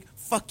bad week.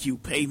 Fuck you.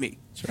 Pay me.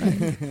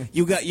 That's right.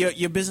 You got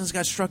your business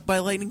got struck by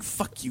lightning.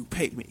 Fuck you.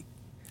 Pay me.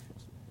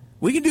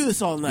 We can do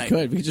this all night.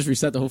 We could just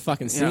reset the whole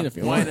fucking scene Yeah, if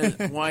you why want.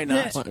 not? Why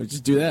not? Why don't we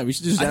just do that. We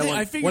should just have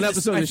one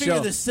episode I of the figured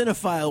show. the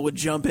cinephile would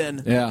jump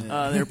in.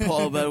 Yeah. There,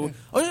 Paul. But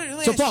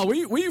So, Paul,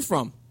 where you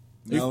from?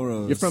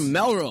 Melrose. You're from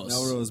Melrose.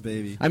 Melrose,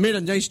 baby. I made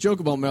a nice joke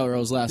about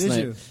Melrose last Did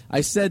night. you?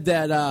 I said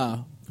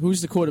that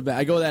who's the quarterback?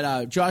 I go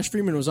that Josh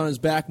Freeman was on his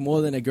back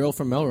more than a girl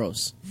from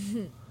Melrose.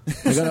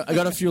 I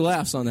got a few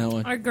laughs on that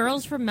one. Are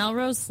girls from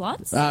Melrose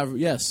sluts?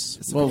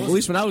 Yes. Well, at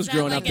least when I was Is that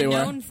growing up, a they were.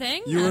 known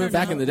thing? You I were don't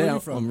Back know. in the day, Where are you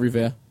I'm from? from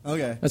Revere.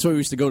 Okay. That's where we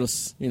used to go to.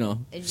 Did you go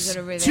to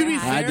Revere To be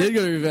High? I did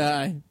go to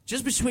Revere.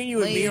 just between you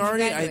and Wait, me, did you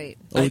Artie, graduate?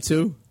 Oh,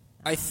 two.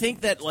 I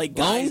think that Long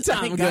guys,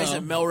 time guys ago.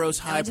 at Melrose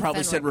High went to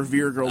probably said Fenwick.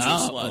 Revere girls were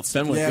Oh, sluts.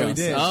 Fenwick Yeah, we girls.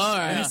 did. All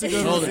right. used to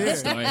go to Hold Revere.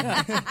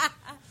 that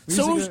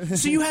story.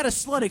 So you had a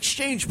slut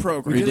exchange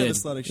program. We We did did. have a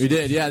slut We exchange.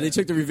 did. Yeah, they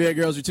took the Revere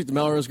girls. We took the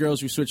Melrose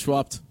girls. We switch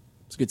swapped.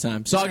 It's a good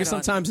time. Saw Right us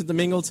on. sometimes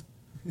intermingled.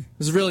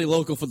 This is really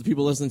local for the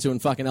people listening to in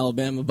fucking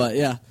Alabama, but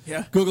yeah.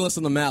 Yeah. Google us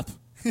on the map.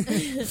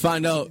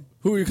 Find out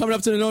who you're coming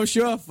up to the North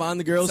Shore. Find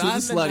the girls who are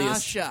the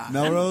sluttiest.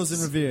 Melrose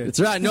and Revere. That's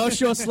right.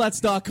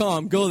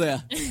 NorthShoreSluts.com. Go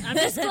there. I'm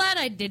just glad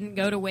I didn't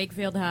go to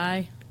Wakefield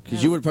High.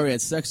 Because you would have probably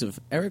had sex with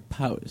Eric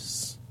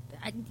Powers.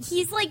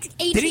 He's like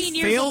 18 Did he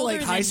years fail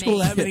older high than school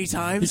me. that many He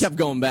times? kept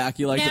going back.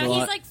 You liked it a No, lot.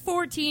 he's like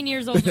 14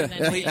 years older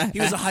than me. He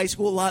was a high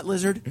school lot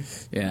lizard.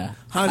 Yeah.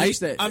 Honey, I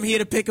used to. I'm here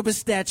to pick up a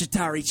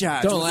statutory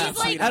charge. Don't laugh. He's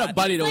like, I had a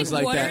buddy that was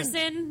like that.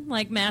 Wooderson,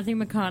 like Matthew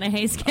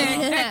McConaughey's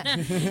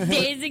character,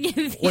 dazing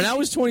him. When I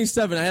was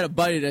 27, I had a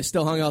buddy that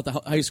still hung out the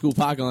high school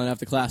parking lot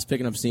after class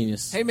picking up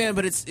seniors. Hey man,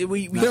 but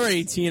we They were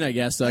 18, I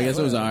guess, so I guess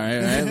it was all right,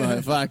 right?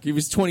 But fuck, he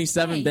was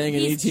 27 banging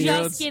He's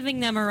 18-year-olds. just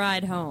giving them a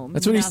ride home.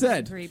 That's what he Nothing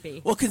said.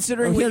 Creepy. well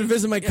considering I'm what here to you-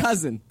 visit my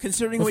cousin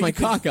considering with what my you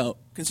can- cock out.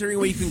 Considering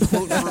what you can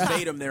quote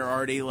verbatim there,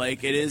 Artie,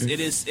 like it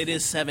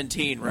is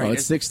 17, right? Oh,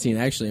 it's 16,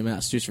 actually, in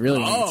Massachusetts. Really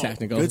want to Oh, be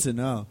technical. Good to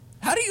know.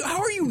 How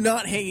are you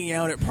not hanging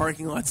out at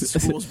parking lots of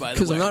schools? By the way,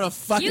 Because I'm not a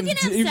fucking You can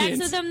have deviant. sex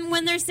with them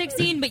when they're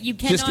 16, but you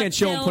cannot Just can't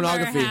show them film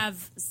pornography. or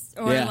have,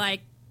 or Yeah.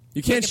 like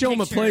You can't take show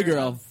them a picture playgirl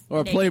of or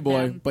a naked playboy,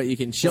 them. but you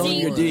can show them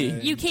See, your D.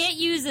 You can't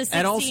use a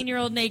And also-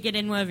 16-year-old naked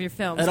in one of your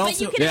films, And but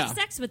also- you can have Yeah.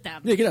 sex with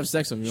them. Yeah, you can have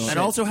sex with them. You want. And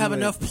also have too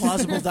late. enough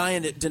plausible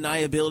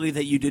deniability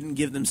that you didn't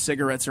give them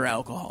cigarettes or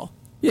alcohol.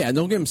 Yeah, and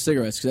don't give them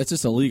cigarettes because that's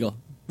just illegal.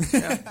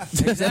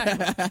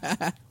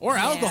 Exactly. Or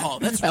alcohol.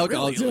 That's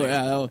Alcohol really too.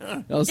 illegal.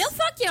 Yeah, They'll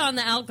fuck you on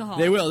the alcohol.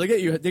 they will. They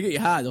get you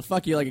high. They'll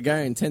fuck you like a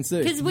guy in 10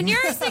 cities. Because when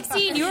you're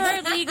 16,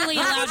 you're legally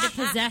allowed to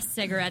possess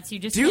cigarettes. You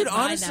just Dude, can't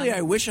buy honestly, them.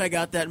 I wish I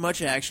got that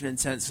much action in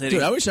Tent City.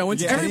 Dude, I wish I went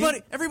to.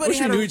 Everybody wish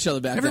had we a, knew each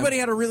other back Everybody then.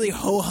 had a really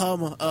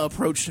ho-hum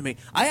approach to me.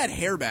 I had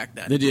hair back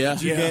then. Did you? Yeah?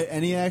 Did you get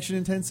any action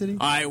in Tent City?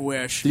 I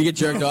wish. Did you get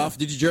jerked off?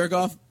 Did you jerk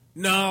off?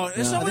 No,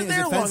 it's not I think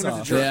there it's a long fence enough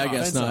to off. jerk Yeah, I off.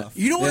 guess Fence not. off.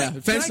 You know what? Yeah,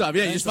 fence off.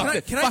 Yeah, you just can I-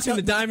 fucking can I fucking tell-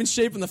 the diamond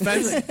shape in the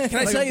fence. Can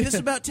I tell you this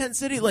about Tent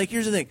City? Like,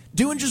 here's the thing.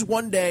 Doing just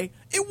one day,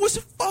 it was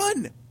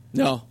fun.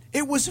 No.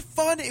 It was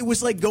fun. It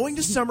was like going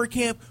to summer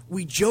camp.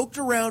 We joked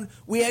around.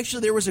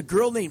 There was a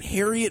girl named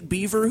Harriet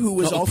Beaver who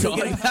was also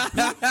God.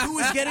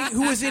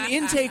 who was in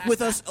intake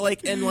with us,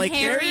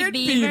 Harriet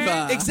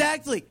Beaver.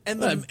 Exactly. And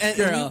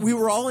girl. we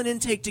were all in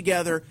intake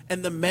together,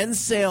 and the men's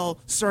cell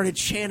started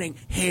chanting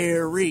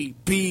Harry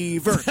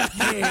Beaver,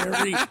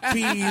 Harry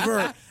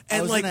Beaver.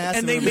 And was gonna ask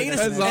and him they if made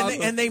that's us,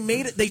 awesome. and they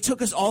made it. They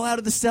took us all out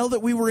of the cell that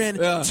we were in,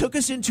 Yeah. took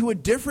us into a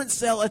different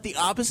cell at the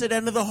opposite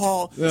end of the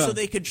hall, Yeah. so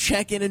they could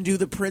check in and do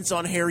the prints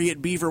on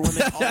Harriet Beaver when they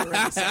called her in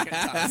the second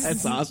time.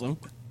 That's awesome.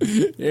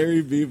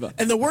 Harry Beaver.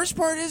 And the worst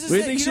part is What do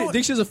you that think? you know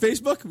Think she has a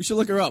Facebook? We should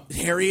look her up. what?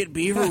 Harriet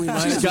Beaver. We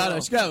might She's as got well.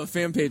 She's got to have a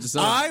fan page or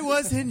something. I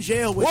was in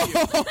jail with you.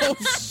 Oh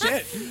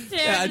shit!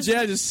 Yeah,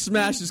 Jay just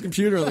smashed his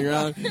computer on the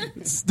ground.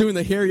 It's doing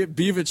the Harriet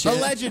Beaver chant.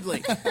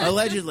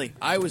 Allegedly,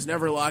 I was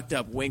never locked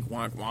up. Wink,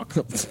 wonk,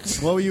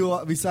 wonk. What were you,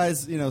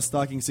 besides,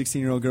 stalking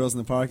 16-year-old girls in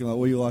the parking lot, what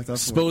were you locked up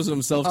for? Exposing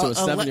himself to a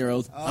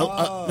 7-year-old.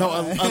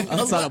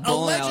 Outside a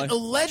bowling alley.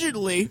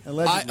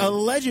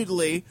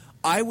 Allegedly,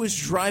 I was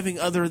driving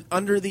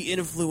under the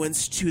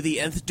influence to the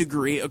nth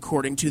degree,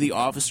 according to the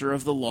officer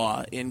of the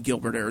law in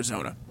Gilbert,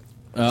 Arizona.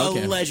 Oh,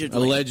 okay.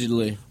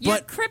 Allegedly. Your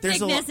But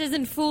there's a crypticness lo-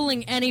 isn't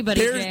fooling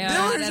anybody, There's- JR.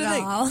 there- Here's the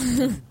thing. all.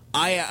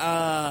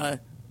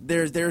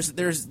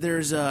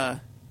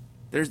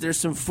 There's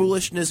some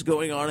foolishness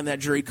going on in that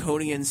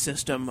draconian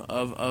system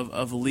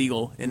of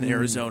legal in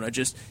Arizona.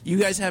 Just you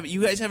guys have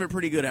it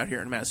pretty good out here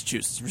in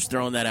Massachusetts. Just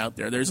throwing that out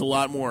there. There's a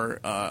lot more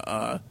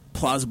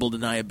plausible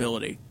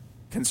deniability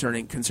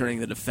concerning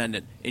the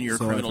defendant in your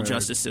So I've criminal heard.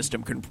 justice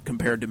system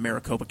compared to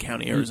Maricopa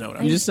County,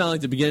 Arizona. You just sound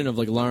like the beginning of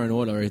like Law and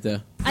Order right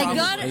there. I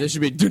got There it.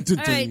 should be. Dun, dun,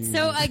 All dun. right,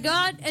 so I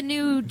got a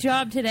new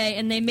job today,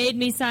 and they made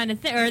me sign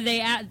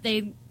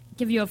they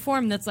give you a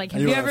form that's like, have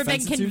Are you you ever a been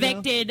Fence-atute now?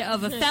 convicted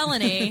of a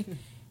felony?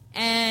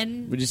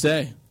 And What'd you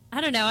say?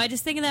 I don't know. I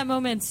just think of that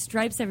moment,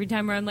 Stripes, every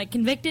time where I'm like,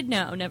 convicted?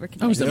 No, never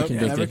I was convicted.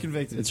 never Yep, convicted. never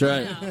convicted. That's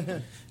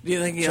right. Do you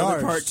think the other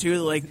Charged. part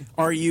too, like,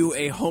 are you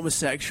a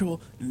homosexual?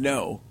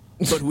 No,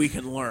 but we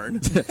can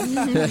learn.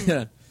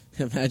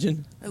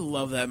 Imagine. I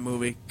love that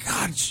movie.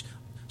 God,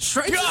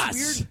 Stripes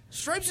is weird.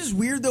 Stripes is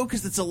weird though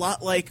because it's a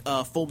lot like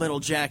Full Metal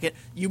Jacket.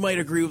 You might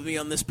agree with me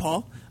on this,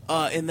 Paul,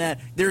 in that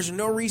there's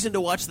no reason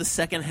to watch the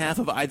second half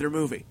of either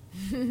movie.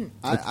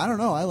 I don't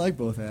know. I like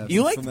both halves.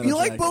 You of like Full you Metal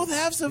like Jacket. both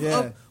halves of,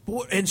 Yeah.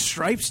 and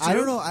Stripes too. I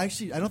don't know.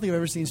 Actually, I don't think I've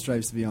ever seen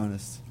Stripes, to be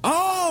honest.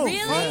 Oh, Really?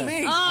 fuck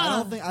me.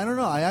 Oh. I don't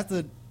know. I have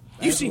to.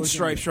 You've seen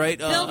Stripes, right?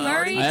 Bill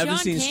Murray? I haven't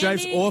John seen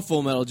Stripes Candy? or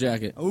Full Metal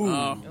Jacket. Ooh.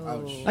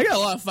 Oh. I got a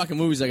lot of fucking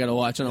movies I got to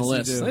watch on a Yes, you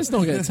list. do. I just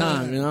don't get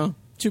time, you know.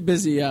 Too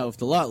busy with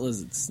the lot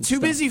lizards. and Too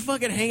stuff. busy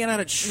fucking hanging out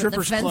at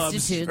strippers clubs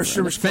Fence-atutes. or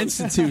strippers clubs.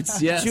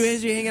 Fence-atutes, yes. Too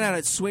busy hanging out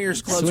at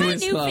swingers clubs. That's my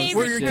Swingers new clubs.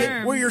 favorite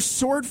term. Where you're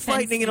sword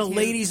fighting in a Fence-atute.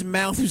 lady's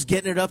mouth who's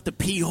getting it up the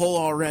pee hole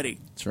already.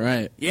 That's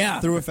right. Yeah.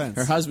 Through a fence.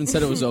 Her husband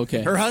said it was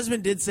okay. Her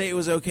husband did say it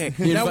was okay.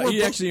 He, Now,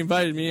 he actually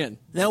invited me in.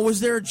 now,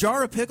 was there a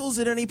jar of pickles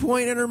at any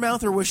point in her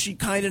mouth, or was she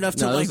kind enough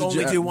to No, like that was a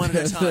only jar- do one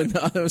at a time?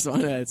 No, that was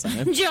one at a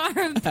time. Jar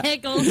of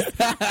pickles.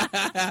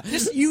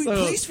 Just you,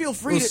 Little- please feel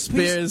free to. little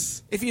Please,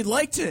 spears. if you'd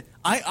like to,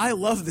 I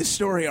love this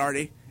story,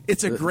 Artie.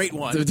 It's a great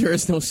one. There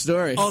is no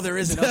story. Oh, there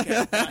isn't.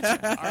 Okay,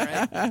 gotcha. All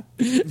right.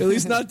 At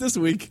least not this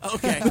week.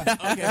 Okay,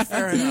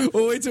 fair enough.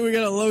 We'll wait till we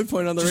get a low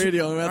point on the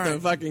radio and we have all to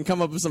right. fucking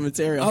come up with some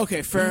material.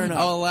 Okay, fair enough.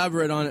 I'll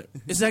elaborate on it.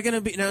 Is that going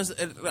to be? Now,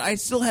 I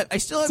still have.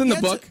 It's in the yet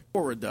to- book.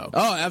 Forward though.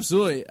 Oh,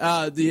 absolutely.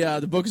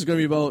 The book is going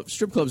to be about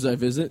strip clubs I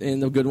visit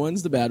and the good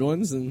ones, the bad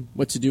ones, and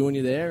what to do when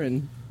you're there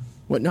and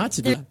what not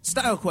to do.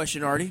 Style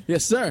question, Artie.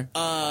 Yes, sir.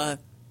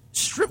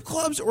 Strip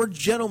clubs or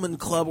gentleman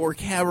club or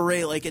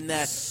cabaret, like in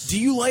that? Do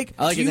you like?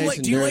 I like do it you nice like?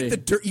 and Do you dirty. like the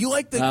dirt? You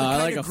like the I kind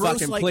like of a gross,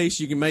 fucking like, place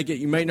you can make it.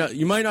 You might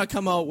not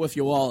come out with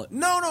your wallet.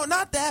 No,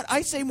 not that.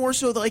 I say more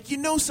so that, like,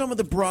 some of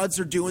the broads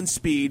are doing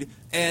speed,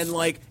 and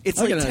like it's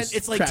I like like a 10, nice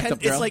it's like cracked 10, up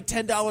it's girl. like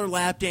 $10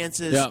 lap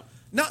dances. Yeah.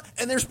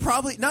 And there's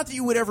probably not that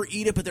you would ever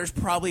eat it, but there's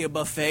probably a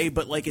buffet,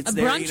 but like it's A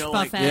there, brunch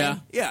like buffet.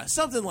 Yeah.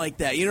 something like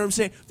that. You know what I'm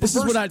saying? This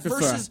is what I'd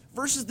prefer.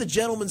 Versus the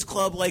gentleman's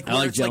club, like I where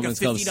like it's like a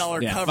gentlemen's clubs.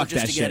 $50 Yeah, cover fuck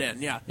just that to get shit.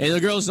 in. Yeah, And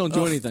the girls don't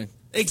do anything.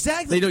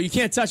 exactly. They don't. You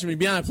can't touch them. You're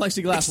behind a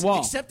plexiglass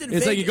wall. except in it's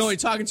like Vegas. you're going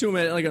talking to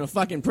them like in a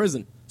fucking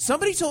prison.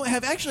 Somebody told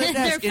have actually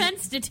They're asked, in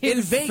Fence-atutes.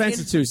 Vegas.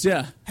 Fence-atutes,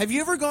 yeah. Have you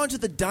ever gone to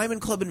the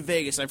Diamond Club in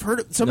Vegas? I've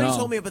heard somebody No.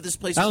 told me about this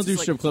place. I don't It's do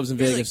like- strip clubs in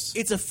it's Vegas.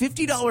 Like, it's a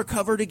 $50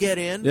 cover to get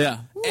in.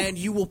 Yeah. and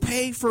you will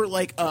pay for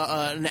like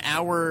an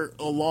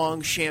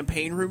hour-long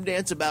champagne room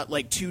dance, about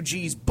like 2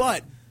 G's.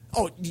 But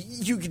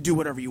you can do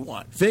whatever you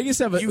want. Vegas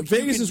You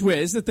is weird.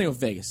 This is the thing with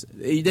Vegas.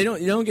 You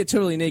don't get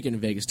totally naked in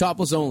Vegas.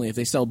 Topless only if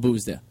they sell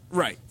booze there.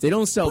 Right. If they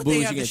don't sell But booze, they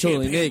you have get the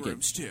totally champagne naked.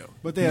 rooms too.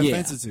 But they have Yeah.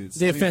 fence-atutes.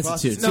 They have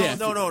fence-atutes. No, Yeah.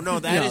 no.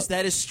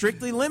 That is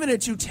strictly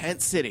limited to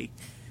Tent City.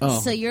 Oh.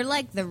 So you're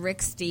like the Rick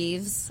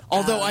Steves.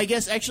 Although I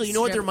guess actually, you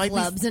know what? There might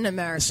clubs in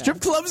America.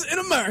 Strip clubs in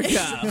America.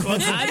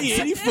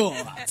 1984.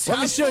 Let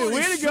me show you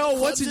where to go,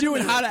 what to do,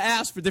 and how to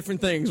ask for different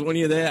things when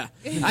you're there.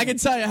 I can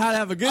tell you how to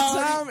have a good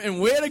time and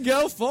where to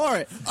go for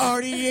it.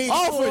 Arty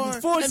All for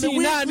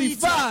 $14.95.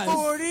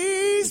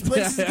 40s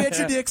places to get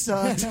your dick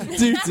sucked.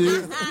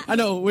 Dude. I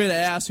know where to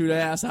ask, who to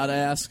ask, how to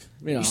ask.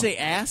 You know. You say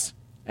ass?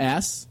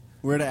 Ass?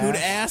 Where to Who to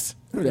ask? ass?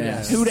 Who to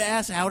ask? Who to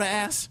ass? How to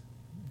ass?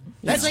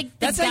 That's like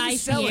the that's how Guy you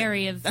sell it.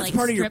 Fieri of That's like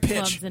part of your strip pitch.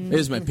 clubs and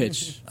Here's my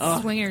pitch.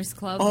 swingers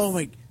clubs. Oh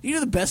my! You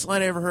know the best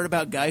line I ever heard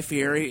about Guy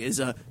Fieri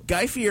is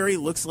Guy Fieri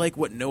looks like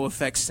what No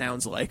Effects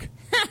sounds like.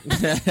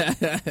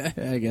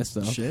 I guess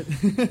so. Shit.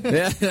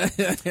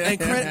 And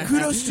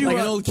kudos to Like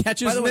an old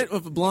catcher's by the way- mitt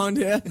with blonde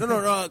hair.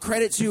 No.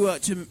 Credit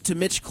to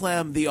Mitch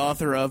Clem, the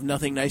author of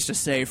Nothing Nice to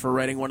Say, for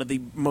writing one of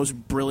the most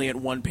brilliant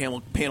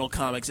one-panel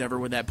comics ever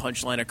when that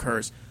punchline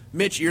occurs.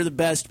 Mitch, you're the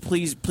best.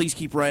 Please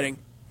keep writing.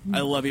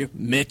 I love you.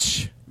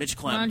 Mitch Why don't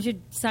Clem.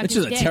 you suck Which his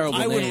is a dick? terrible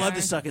I would name. love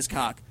to suck his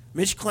cock.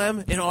 Mitch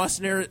Clem in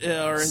Austin or in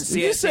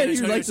You said you'd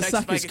Antonio, like to Texas,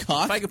 suck if I his could-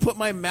 cock? If I could put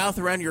my mouth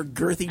around your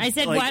girthy, I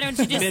said, like, why don't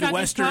you just suck his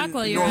Midwestern, cock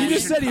while you're You at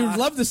just it? said he would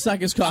love to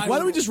suck his cock. I Why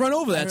don't we would- just run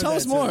over that? Tell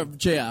us that more, too.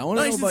 Jay. I want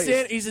No, to know about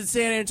you. he's in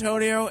San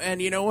Antonio,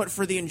 and you know what?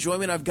 For the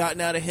enjoyment I've gotten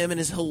out of him and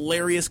his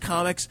hilarious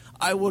comics,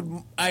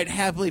 I'd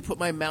happily put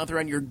my mouth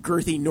around your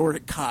girthy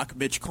Nordic cock,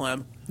 Mitch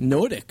Clem.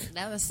 Nordic.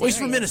 That was Well, he's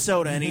from serious.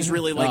 Minnesota, and he's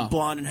really like Oh.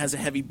 blonde and has a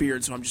heavy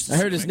beard. So I'm just. I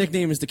heard his assuming.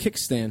 nickname is the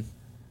Kickstand.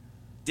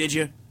 Did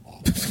you?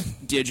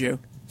 Did you?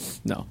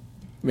 No,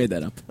 made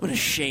that up. I'm gonna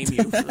shame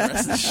you for the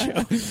rest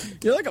of the show.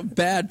 You're like a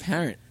bad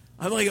parent.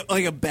 I'm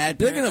like a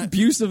bad. You're like an parent.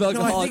 abusive No, I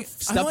alcoholic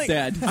think- I'm like-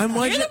 stepdad. I'm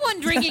like. You're the one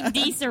drinking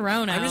Di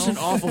Serono. I'm just an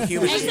awful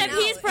human. being. Except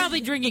he's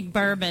probably drinking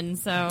bourbon,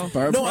 so.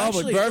 Bar- No, probably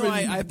actually, bourbon.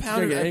 no, I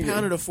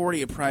pounded a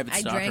 40 at Private I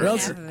Stock. drank What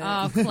else- half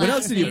of it. Oh, What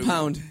else did you classic.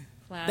 pound?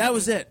 That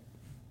was it.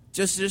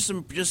 Just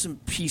some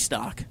pea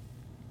stock.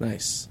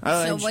 Nice.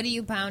 So what do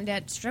you pound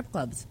at strip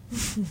clubs?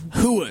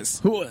 Who was?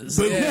 Who was?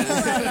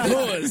 Yeah. Who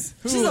was?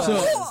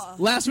 So,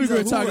 last week we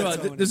were talking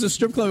about there's a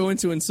strip club we went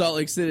to in Salt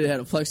Lake City that had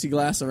a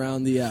plexiglass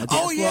around the dance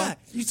Oh floor. yeah,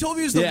 you told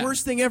me it was the Yeah.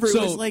 worst thing ever.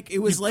 So it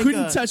was you like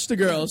couldn't touch the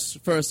girls.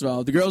 First of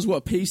all, the girls wore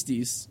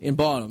pasties in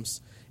bottoms,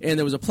 and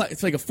there was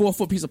it's like a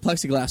 4-foot piece of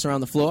plexiglass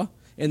around the floor,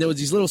 and there was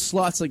these little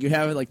slots like you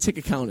have at like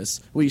ticket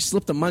counters where you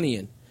slip the money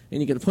in. And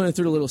you could put it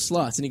through the little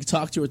slots, and you could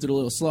talk to her through the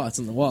little slots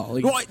in the wall.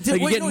 Like, Well,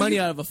 you get money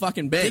out of a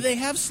fucking bank. Did they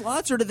have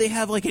slots or did they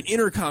have like an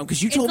intercom?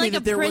 Because you It's told me like a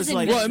that there was prison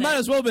like. bit. Well, it might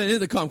as well have been an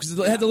intercom because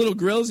it had the little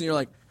grills, and you're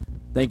like,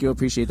 "Thank you,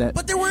 appreciate that."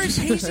 But they're wearing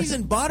pasties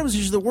and bottoms,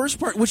 which is the worst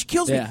part, which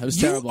kills me. Yeah, it was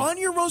you, terrible. On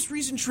your most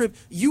recent trip,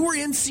 you were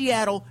in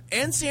Seattle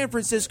and San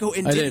Francisco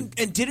and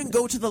I didn't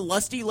go to the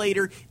lusty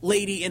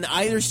lady in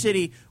either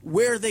city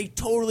where they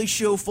totally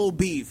show full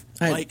beef.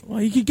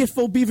 Well, you could get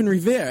full beef in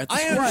Revere at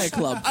the Riot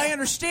Club. I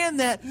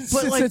understand that,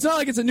 but It's not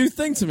like it's a new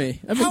thing to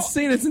me. I've been How-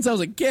 seeing it since I was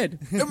a kid.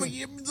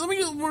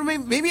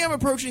 maybe I'm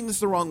approaching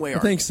this the wrong way.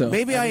 Art. think so.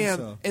 Maybe I think am,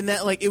 so. and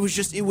that like it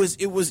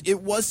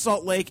was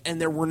Salt Lake,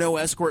 and there were no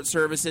escort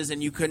services,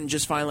 and you couldn't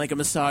just find like a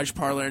massage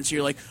parlor, and so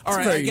you're like, all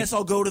right, I very- guess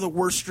I'll go to the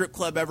worst strip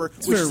club ever,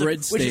 very red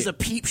which is state. a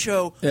peep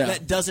show Yeah.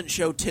 that doesn't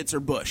show tits or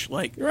bush.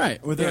 Like, You're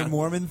right. Were there Yeah.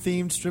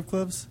 Mormon-themed strip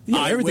clubs? Yeah,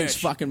 I everything's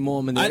wish. fucking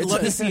Mormon there. I'd It's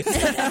love a- to see it.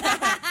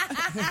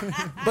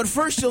 But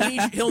first,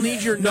 he'll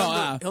need your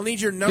number. He'll need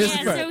your number. This is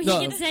Yeah, fair. so he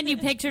No. can send you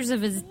pictures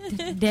of his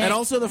dick. And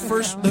also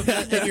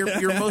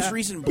and your most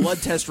recent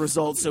blood test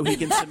results, so he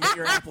can submit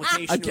your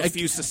application to a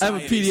few I have a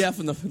societies. PDF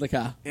in the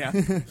car. Yeah.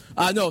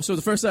 No, so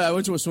the first time I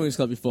went to a swingers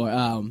club before,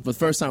 but the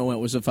first time I went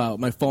was with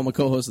my former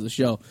co-host of the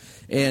show,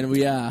 and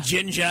we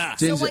Ginger.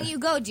 So when you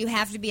go, do you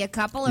have to be a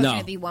couple or no, can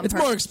it be one it's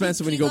person? more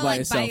expensive when Do you go by like,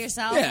 yourself. By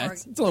yourself Yeah, or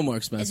it's a little more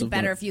expensive. is it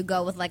better but- if you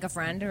go with like a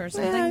friend or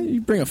something? Yeah,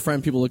 you bring a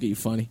friend, people look at you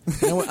funny.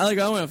 I went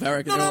with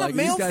Eric, No, and they were not like, a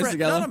male these guys friend.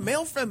 together. Not a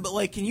male friend, but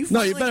like, can you? No,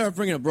 find, you're like, better off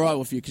bringing a broad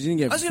with you because you can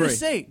get I it was for gonna free.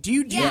 say, do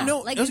you Yeah, know?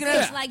 like I was if gonna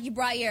it's ask, like you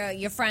brought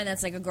your friend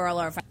that's like a girl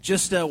or a friend.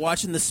 just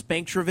watching the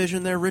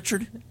Spanktravision there,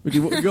 Richard. We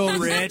could go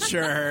over,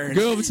 Richard.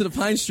 go over to the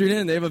Pine Street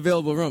Inn. They have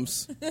available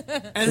rooms.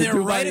 And they're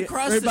right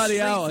across the everybody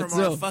street out, from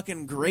our so.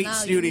 fucking great No, you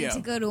studio. need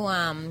to go to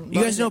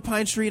You guys know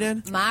Pine Street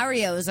Inn?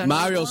 Mario's on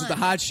Mario's with the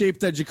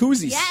heart-shaped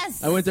jacuzzis.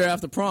 Yes. I went there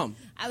after prom.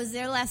 I was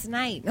there last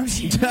night. No,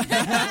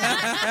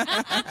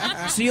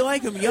 So you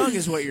like them young,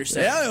 is what you're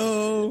saying?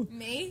 Hello.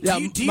 me? Yeah,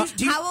 Do you-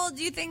 How old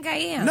do you think I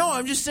am? No,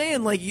 I'm just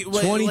saying, like, you,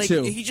 like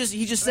 22. Like, he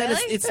just said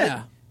Really? it's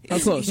Yeah. the. How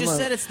close? He just Am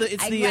I- said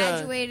it's I the.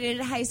 graduated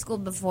high school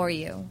before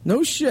you.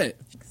 No shit.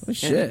 No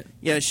shit.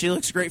 Yeah, she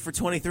looks great for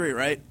 23,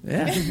 right?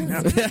 Yeah.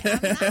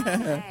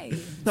 Hey.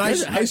 No, You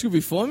was in high school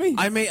before me?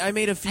 I made a I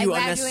few graduated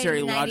unnecessary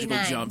in logical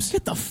 99. jumps.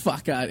 Get the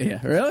fuck out of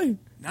here. Really?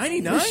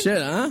 99? Good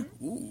shit, huh?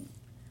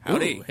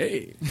 Howdy. Ooh,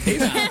 hey. Hey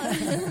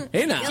now.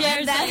 Hey now.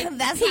 Jared's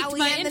That's piqued how we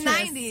my had the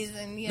interest. 90s.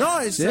 And, you No,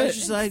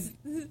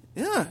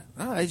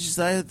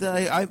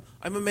 know.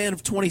 I'm a man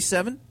of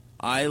 27.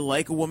 I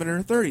like a woman in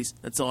her 30s.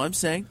 That's all I'm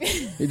saying.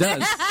 He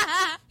does.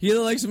 He either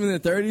likes them in their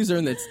 30s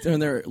or in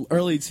their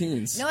early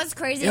teens. You know what's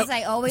crazy Yep. is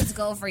I always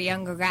go for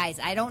younger guys.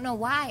 I don't know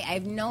why. I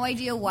have no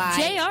idea why.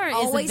 JR is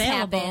Always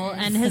available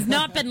happens. and has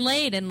not been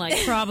laid in like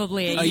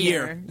probably a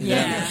year.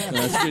 Yeah.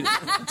 No, it's good.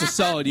 It's a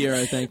solid year,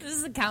 I think. This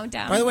is a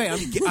countdown. By the way,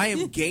 I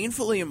am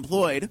gainfully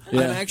employed.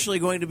 Yeah. I'm actually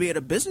going to be at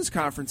a business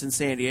conference in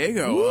San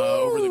Diego.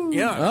 Over the,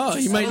 yeah. Oh,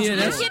 you might need an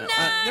You extra.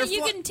 can,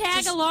 you can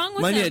tag along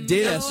with Might need them. a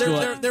date Go-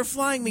 escort. They're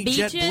flying me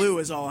Beaches? JetBlue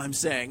is all I'm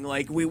saying.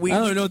 Like we I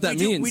don't know what that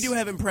means. We do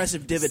have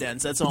impressive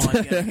dividends. That's all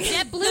I'm getting.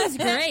 JetBlue's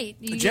great.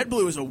 You-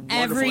 JetBlue is a wonderful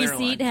Every airline.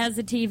 seat has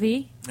a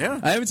TV. Yeah.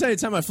 I haven't tell you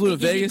the time I flew to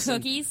They give you Vegas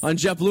and cookies? on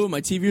JetBlue.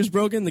 My TV was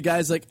broken. The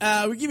guy's like,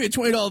 we give you a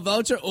 $20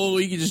 voucher. Oh,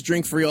 you can just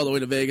drink free all the way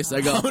to Vegas.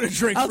 I go, I'm gonna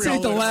drink I'll free all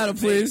take the the way to ladder,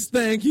 Vegas. please.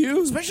 Thank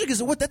you. Especially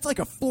because that's like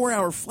a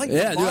 4-hour flight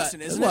Yeah, from dude, Boston,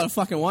 there's isn't a lot it? of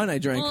fucking wine I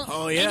drank. Well,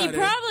 Oh, yeah, and you dude.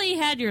 probably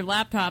had your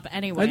laptop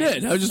anyway. I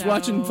did. I was just so-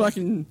 watching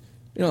fucking,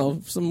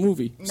 some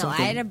movie. no,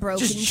 something. I had a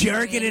broken Just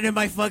jerking screen. it in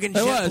my fucking I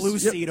JetBlue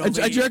was. seat I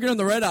over here. jerk it on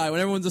the red eye when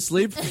everyone's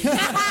asleep.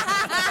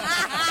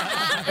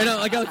 And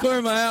I got the corner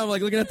of my eye. I'm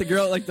like looking at the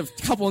girl, like the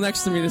couple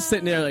next to me, just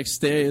sitting there, like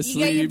stay asleep.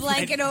 You got your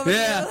blanket over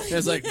Yeah, you.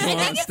 it's like, come I on,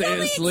 think it's stay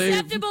only asleep.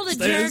 acceptable to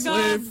Stay jerk asleep.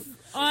 off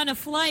on a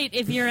flight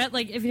if you're at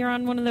if you're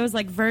on one of those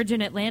like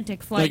Virgin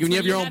Atlantic flights. Like when you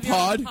where have your own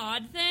pod?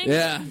 pod thing.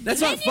 Yeah,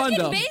 that's Then not fun you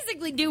can though.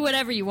 basically do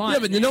whatever you want. Yeah,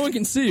 but no one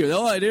can see you. The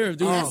whole idea of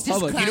doing it in That's just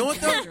public. You know what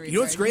though? Country You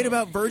know what's great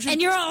about Virgin?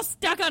 and you're all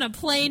stuck on a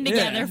plane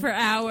together Yeah. for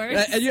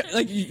hours.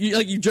 And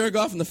you jerk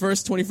off in the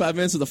first 25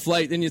 minutes of the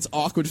flight, then it's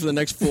awkward for the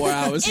next 4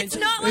 hours. It's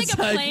not like a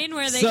plane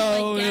where they so,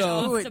 can like, get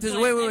off Wait, the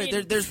wait, plane.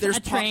 wait. There's a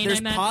train, there's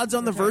I meant. pods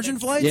on the Virgin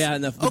flights? Yeah,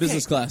 in the Okay.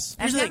 business class.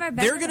 Here's the I've thing. never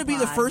been They're in going to a be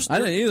the pod. first. I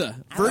didn't either.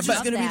 Virgin's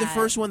love going to be the that.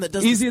 first one that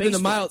does Easier the than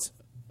space the Mile. flights.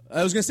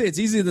 I was gonna say it's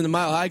easier than the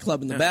Mile High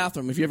Club in the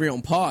bathroom if you have your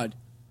own pod.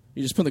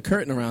 You just put the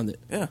curtain around it.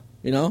 Yeah.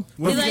 You know.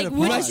 You're like, You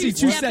would might you see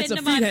two step sets of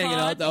into feet my hanging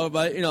pod? out though,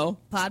 but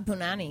Pod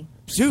Punani.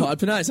 Pod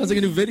Punani sounds like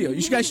a new video.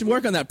 You guys should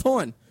work on that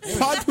porn.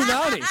 Pod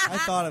Punani. I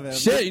thought of it.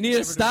 Shit, you need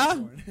a star?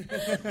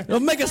 We'll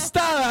make a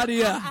star out of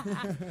you. Tell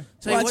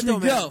you Watch what, me though,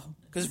 go.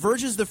 Because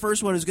Virgin's the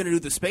first one who's going to do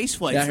the space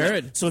flights. Yeah, I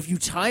heard. So if you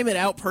time it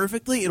out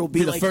perfectly, it'll be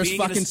Be the like first being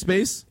in fucking a,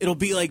 space. It'll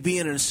be like being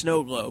in a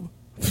snow globe.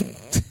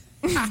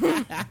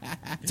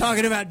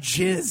 Talking about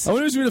jizz. I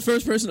wonder who's gonna be the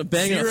first person to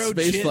bang in a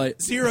space jizz.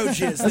 flight. Zero jizz.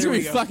 That's There gonna we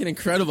be go. fucking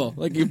incredible.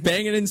 Like you're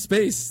banging in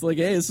space. Like,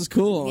 hey, this is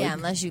cool. Yeah, Like,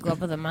 unless you go up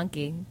with a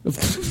monkey.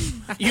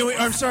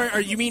 I'm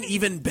sorry. You mean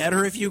even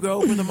better if you go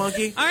with a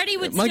monkey? Arty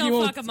would monkey still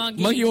won't. fuck a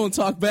monkey. Monkey won't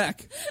talk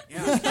back.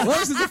 As long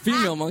as it's a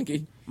female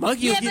monkey.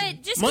 Monkey Yeah, will,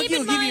 but just monkey keep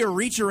will in give you a mind-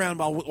 reach around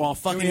while Can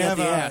fucking we you have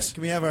up the our? ass.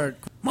 Can we have our?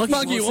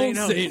 Monkey won't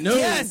say no.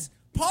 Yes.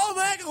 Paul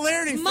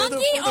McAlarney for Monkey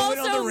the win on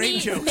the also ring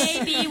joke.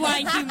 may be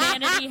why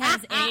humanity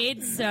has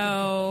AIDS,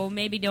 so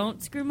maybe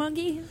don't screw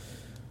monkey.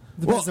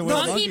 Depends on where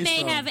the Monkey monkey's may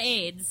from. have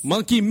AIDS.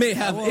 Monkey may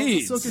have Well,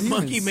 AIDS. so can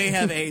Monkey humans. may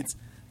have AIDS.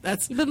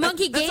 But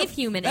monkey that's gave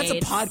human That's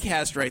AIDS. a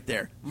podcast right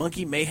there.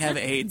 Monkey may have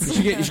AIDS.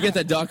 You should get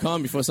that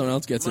 .com before someone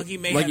else gets Monkey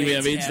it. may Monkey have may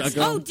have AIDS, AIDS.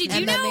 yes. Oh, did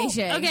you know?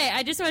 MMA. Okay,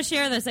 I just want to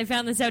share this. I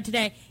found this out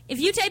today.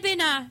 If you type in,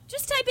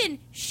 just type in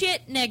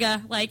shit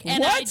nigga, like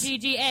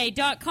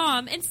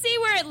NIGGA.com, and see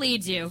where it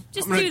leads you.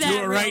 Just I'm going do to that. do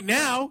it real right quick.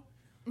 now.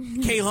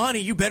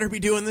 Kaylani, you better be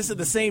doing this at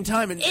the same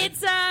time. And It's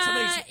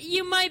somebody's-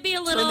 you might be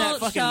a little that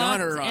fucking shocked,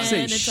 goner on. and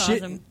Say it's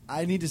shit. awesome.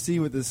 I need to see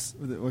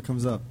what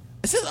comes up.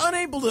 It says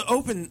unable to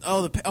open.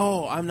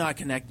 I'm not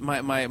connect.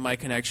 My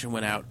connection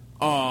went out.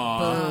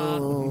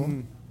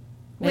 Oh,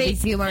 Maybe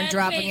if you weren't that-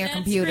 dropping wait, your that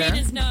computer.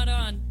 screen is not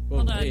on.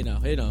 Hold on. Hey,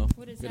 no.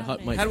 What is Get a hot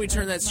happening? mic. how do we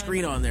turn that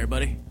screen on there,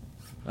 buddy?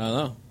 I don't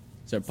know.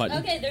 Is there a button?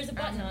 Okay, there's a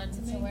button on.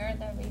 So where are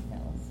the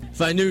refills? If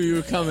I knew you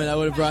were coming, I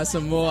would have brought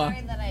some more.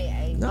 Sorry that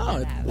I No,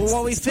 did that. Well,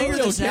 while we It's figure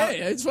totally this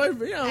okay. out, It's why,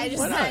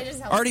 why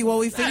not? Artie, while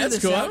we figure That's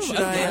this cool. out, should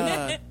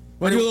I?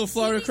 Want to do a little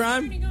Florida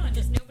crime? Turning on,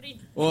 just nobody.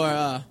 Or,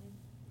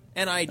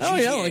 NIGGA. oh,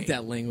 yeah, I don't like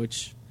that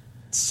language.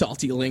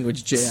 Salty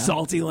language, JR.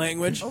 Salty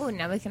language. Oh,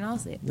 now we can all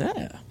see it.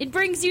 Yeah. It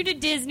brings you to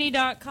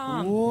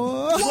Disney.com.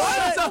 What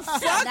the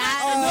fuck?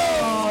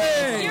 No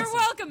way. You're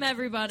welcome,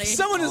 everybody.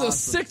 Someone is a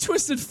sick,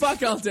 twisted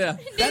fuck out there.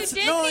 Dude, That's-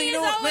 Disney no, you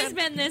know has what, always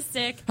man? been this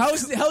sick.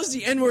 How's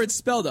the N-word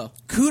spelled, though?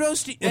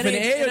 Kudos to With an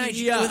A or an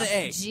E? with an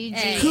A.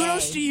 GGA.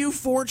 Kudos to you,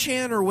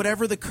 4chan, or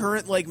whatever the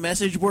current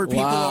message board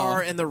people Wow.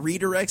 are, and the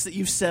redirects that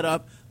you've set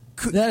up.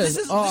 That is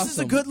This is a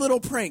awesome. good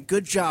little prank.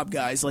 Good job,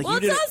 guys. Like Well,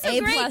 you did. it's also A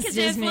great plus because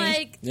if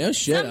Disney. No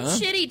shit, some huh?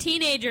 shitty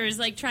teenagers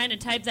trying to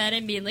type that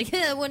in, being like,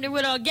 I wonder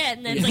what I'll get,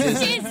 and then it's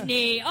like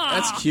Disney. Aw.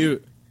 That's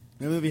cute.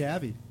 Maybe we'll be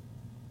happy.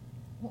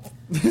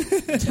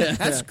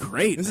 That's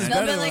great. This is They'll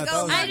better be than like, I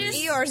thought oh, it my was gonna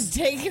be. Eeyore's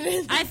taking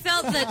it. I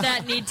felt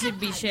that need to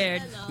be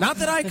shared. Not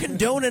that I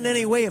condone in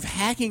any way of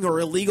hacking or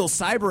illegal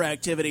cyber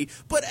activity,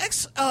 but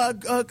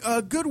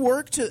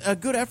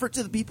good effort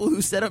to the people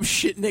who set up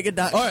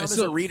shitnigga.com All right, as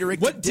so a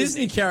redirect. what to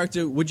Disney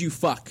character would you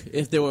fuck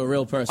if they were a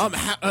real person?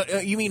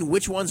 You mean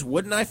which ones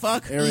wouldn't I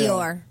fuck?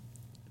 Eeyore.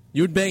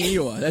 You would bang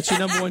Eeyore. That's your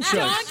number one choice.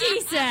 Donkey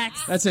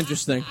sex. That's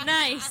interesting.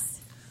 Nice.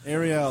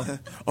 Ariel.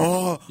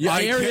 Oh, Yeah,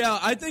 Ariel.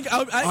 I think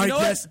you know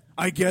what?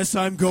 I guess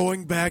I'm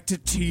going back to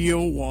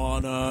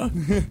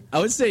Tijuana. I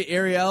would say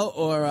Ariel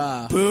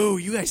or Boo!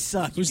 You guys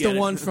suck. who's You the get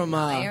one it. from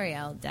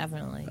Ariel,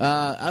 definitely.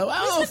 I don't know,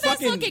 Who's the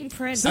fucking best-looking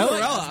prince?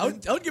 Cinderella.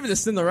 I would give it to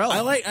Cinderella. I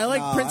like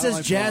I Princess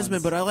like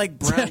Jasmine, blondes. but I like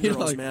brown You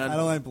girls, like- man. I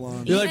don't like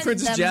blonde. You like Even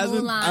Princess the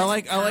Jasmine? Mulan,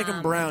 I like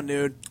them brown,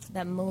 dude.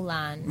 The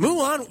Mulan.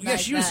 Mulan, yeah, Like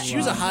she was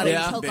that. a hot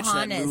Yeah. Asian bitch. That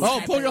Pocahontas. movie.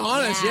 Oh,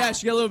 Pocahontas. Yeah,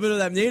 she got a little bit of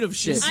that native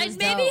shit. I'd is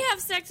maybe dope. have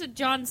sex with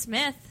John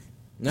Smith.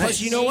 Nice.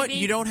 Plus, you know what? Maybe.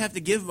 You don't have to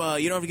give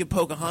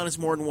Pocahontas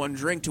more than one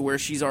drink to where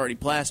she's already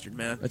plastered,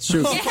 man. That's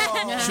true.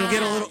 She'll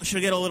get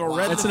a little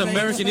red. That's in an the face.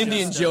 American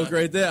Indian joke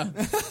right there.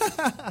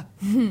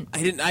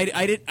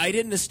 I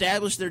didn't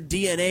establish their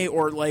DNA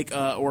or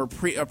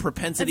a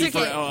propensity That's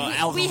for okay.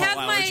 alcohol We have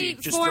allergy.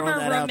 my Just throwing former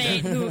that out there.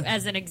 roommate who,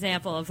 as an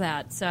example of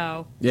that.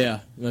 So Yeah,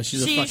 no,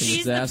 she's a fucking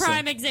she's the disaster.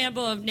 prime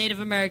example of Native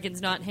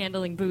Americans not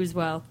handling booze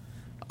well.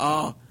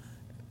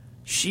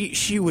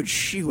 She would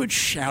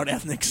shout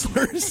ethnic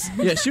slurs.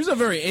 Yeah, she was a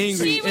very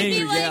angry, She would be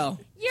angry like, gal.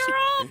 "You're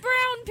all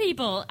brown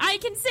people. I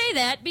can say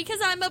that because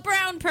I'm a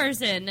brown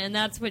person," and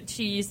that's what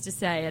she used to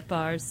say at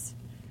bars.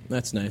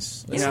 That's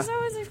nice. It Yeah. was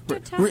always a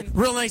good time.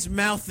 Real nice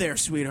mouth there,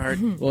 sweetheart.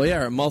 Well, yeah,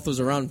 her mouth was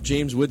around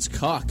James Woods'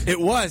 cock. It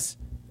was.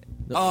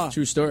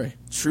 True story.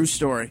 True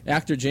story.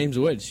 Actor James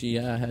Woods. She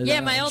has. Yeah,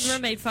 my old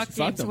roommate fucked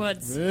fucked James him.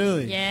 Woods.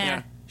 Really?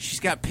 Yeah. She's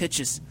got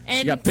pitches. And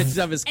She got pictures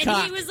of his and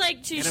cock. he was like,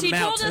 she And a told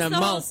mouth. us And a the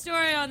whole mouth.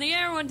 story on the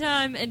air one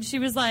time, and she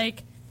was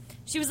like,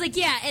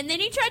 yeah. And then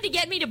he tried to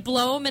get me to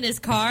blow him in his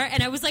car,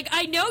 and I was like,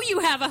 I know you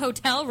have a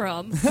hotel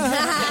room.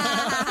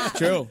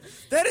 True.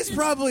 That is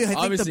probably, I think,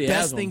 Obviously the he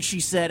has best one. thing she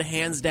said,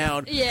 hands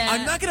down. Yeah.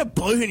 I'm not going to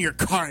blow you in your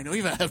car. I know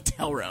you have a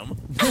hotel room.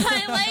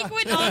 I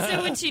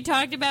like when she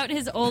talked about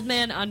his old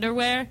man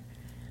underwear.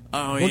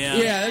 Oh, Well, yeah.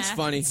 yeah, that's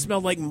funny. It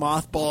smelled like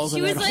mothballs She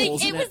and was had like,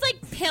 holes in it was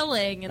like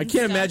pilling. And I can't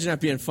stuff. imagine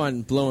that being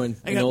fun, blowing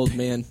I an got- old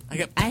man.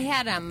 I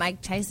had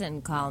Mike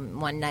Tyson call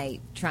one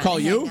night. Trying Call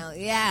to you? hang out.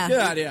 Yeah. Get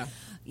out of here.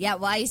 Yeah,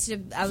 well, I used to.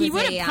 I was He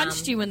would a, have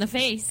punched you in the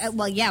face.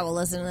 Well, yeah, well,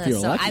 listen to You're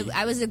this. So lucky.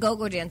 I was a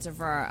go-go dancer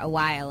for a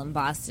while in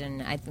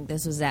Boston. I think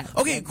this was at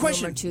Okay, like,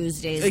 question. Rumor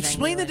Tuesdays.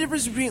 Explain the venue.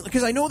 difference between,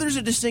 because I know there's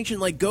a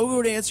distinction like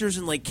go-go dancers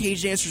and like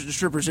cage dancers and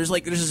strippers. There's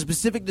a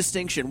specific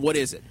distinction. What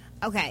is it?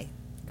 Okay.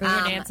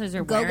 Go-go dancers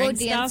are go-go wearing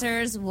stuff?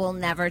 dancers will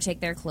never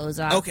take their clothes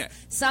off. Okay.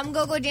 Some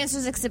go-go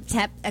dancers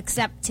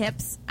accept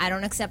tips. I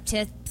don't accept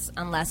tips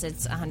unless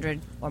it's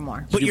 100 or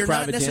more. But do you're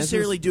not private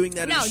necessarily dances? doing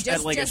that No, at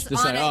just like just a...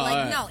 Just on like, it, oh, like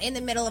alright. no, in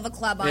the middle of a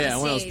club on Yeah, a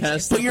one of those stage.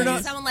 pedestals. If But you're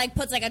not- someone like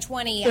puts like a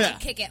 20 Yeah. and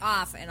kick it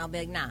off, and I'll be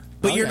like, nah.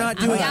 But you're Okay. not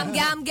doing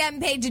I'm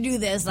getting paid to do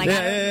this. Like, Yeah, I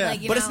don't, yeah, yeah.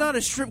 like you But know. it's not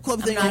a strip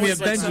club thing. not Always,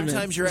 a like, Benjamin.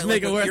 sometimes you're Just at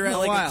make like, it worth you're at my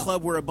like a while.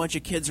 club where a bunch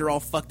of kids are all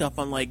fucked up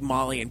on like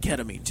Molly and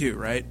ketamine too,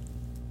 right?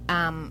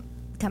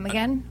 Come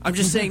again? I'm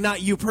just saying,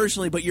 not you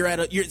personally, but you're at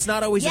a. It's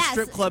not always Yes. a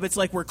strip club. It's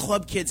like where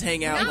club kids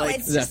hang out. No, like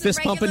it's Is that just a fist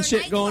pumping regular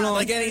shit going nightclub. on?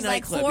 Like any There's, like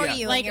nightclub, four yeah. of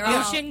you, Like and you're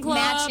all Ocean Club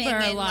matching or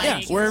and, like- yeah,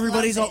 making where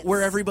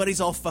everybody's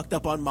all outfits. fucked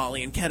up on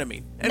Molly and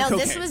ketamine. And No,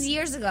 cocaine. this was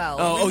years ago.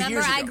 Oh, Remember,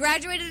 years I ago.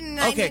 graduated in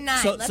Okay, 99.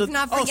 so- Let's so-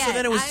 not oh, so forget.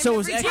 then it was- I'm so it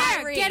was a ex-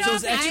 retired, Get So it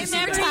was off it. ecstasy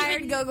I'm a back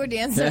retired go-go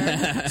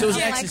dancer. So it was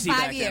for like ecstasy 5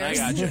 back then. I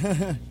years.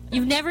 gotcha.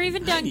 You've never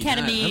even done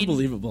ketamine.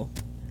 Unbelievable.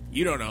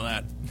 You don't know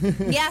that.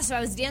 Yeah, so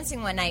I was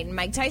dancing one night, and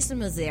Mike Tyson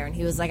was there, and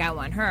he was like, I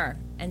want her.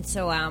 And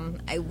so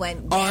I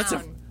went down.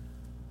 Oh,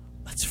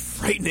 that's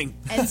frightening.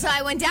 And so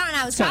I went down, and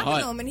I was kinda talking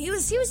hot. to him, and he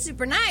was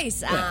super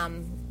nice.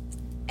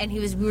 And we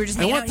were just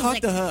I hanging want out. to talk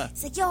He's to like, her.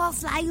 He's like, yo, I'll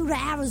fly you to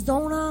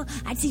Arizona.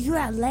 I take you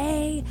to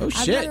LA. Oh,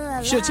 shit.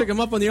 Should have took him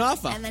up on the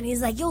offer. And then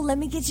he's like, yo, let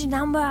me get your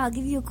number. I'll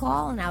give you a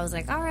call. And I was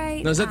like, all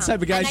right. Now, is that the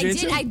type of guys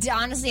and you're I did, into?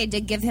 honestly, I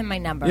did give him my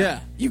number. Yeah.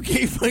 You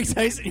gave Mike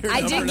Tyson your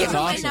I number. did give him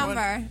That's my awesome.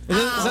 number.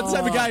 Is that the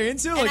type of guy you're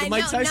into? And Like I a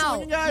Mike know- Tyson no,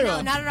 looking guy? No,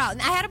 or? not at all.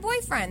 I had a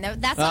boyfriend.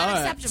 That's all not right.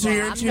 acceptable. So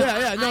you're I'm into- not-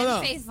 Yeah, no, I'm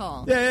no.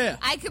 faithful. Yeah.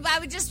 I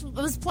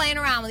was playing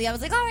around with you. I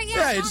was like, all right, yeah.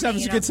 Yeah, call you're just me,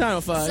 having a good time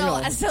with,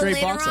 so great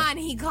later boxer. on,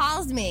 he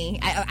calls me.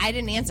 I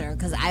didn't answer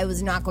because I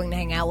was not going to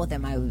hang out with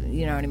him.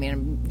 You know what I mean?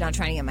 I'm not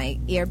trying to get my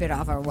ear bit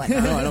off or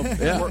whatnot. No, I don't.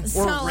 Yeah.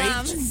 So,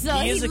 raped. so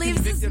He he, is a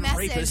leaves this convicted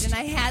message, rapist. and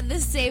I had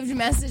this saved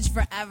message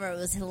forever. It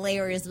was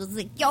hilarious. It was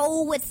like,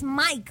 "Yo, it's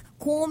Mike.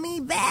 Call me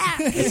back."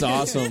 It's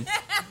awesome.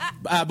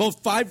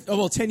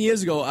 About 10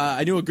 years ago,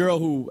 I knew a girl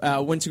who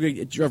went to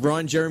get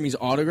Ron Jeremy's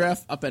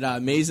autograph up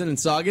at Mason and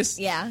Saugus.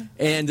 Yeah.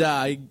 And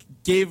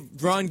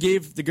Ron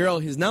gave the girl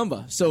his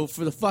number. So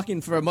for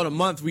about a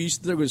month, we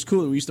used to think it was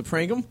cool. We used to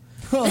prank him.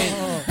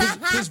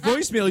 His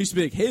voicemail used to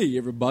be like, "Hey,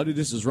 everybody,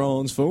 this is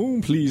Ron's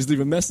phone. Please leave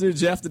a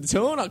message after the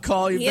tone. I'll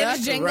call you He had a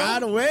back jingle?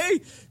 right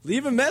away.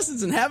 Leave a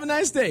message and have a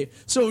nice day."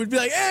 So we'd be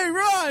like, "Hey,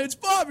 Ron, it's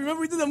Bob.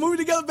 Remember we did that movie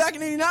together back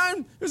in '89?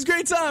 It was a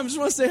great time. Just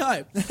want to say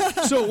hi."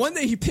 So one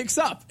day he picks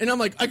up, and I'm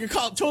like, I could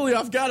call it totally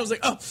off guard. I was like,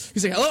 "Oh,"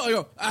 he's like,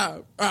 "Hello."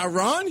 I go,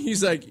 "Ron?"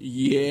 He's like,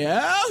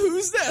 "Yeah,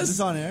 who's this?" Is this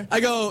on air? I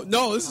go,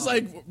 "No, this is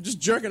like just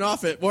jerking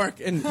off at work."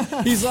 And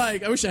he's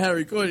like, "I wish I had it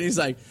recorded." He's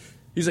like,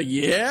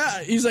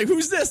 "Yeah." He's like,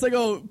 "Who's this?" I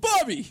go,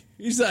 "Bobby."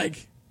 He's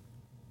like,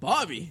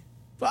 Bobby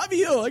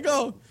who? I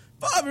go,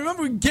 "Bob,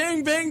 remember we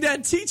gangbanged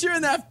that teacher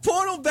in that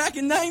portal back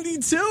in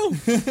 '92?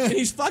 And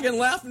he's fucking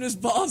laughing his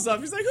balls off.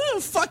 He's like, "Who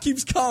the fuck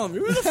keeps calling me?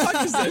 Who the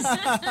fuck is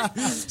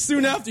this?"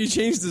 Soon after he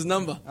changed his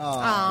number. It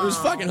was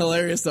fucking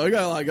hilarious, though. He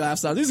got a lot of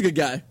laughs out. He's a good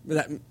guy,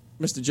 that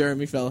Mr.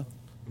 Jeremy fella.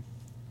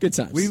 Good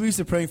times. We used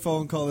to prank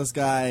phone call this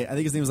guy. I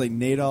think his name was like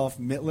Nadolf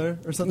Mittler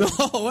or something.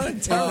 No, what a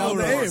terrible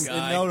name. In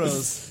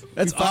Melrose.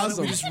 That's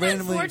awesome. We just An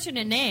randomly.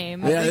 unfortunate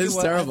name. Yeah, it is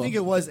terrible. I think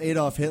it was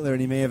Adolf Hitler,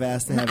 and he may have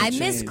asked to have it I miss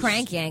changed.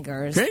 Crank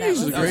Yankers. Crank Yankers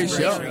was a That great was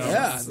show. great.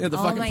 Yeah, the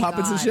Oh fucking my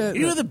puppets and God. shit.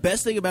 You know the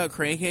best thing about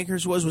Crank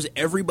Yankers was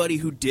everybody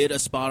who did a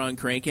spot on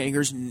Crank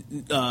Yankers,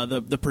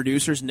 the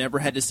producers never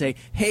had to say,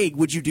 "Hey,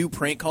 would you do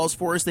prank calls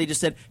for us?" They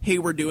just said, "Hey,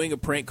 we're doing a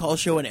prank call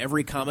show," and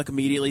every comic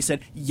immediately said,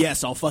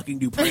 "Yes, I'll fucking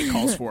do prank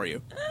calls for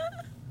you."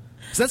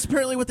 So that's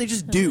apparently what they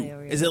just do.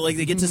 Hilarious. Is it like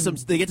they get to some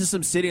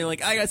city and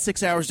like, "I got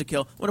 6 hours to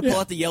kill. I'm gonna pull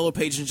out the yellow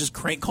page and just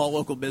crank call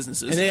local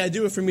businesses." And they had to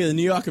do it from either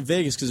New York or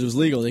Vegas because it was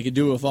legal. They could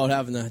do it without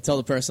having to tell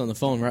the person on the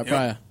phone right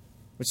prior,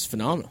 which is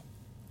phenomenal.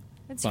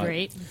 That's But-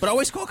 great. But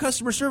always call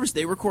customer service.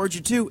 They record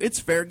you too. It's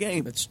fair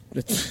game. It's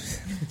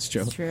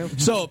true. It's true.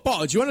 So,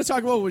 Paul, do you want to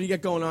talk about what you got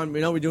going on? We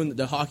know we're doing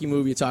the hockey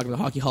movie. You're talking about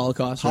the hockey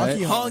Holocaust, right?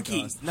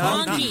 Honky.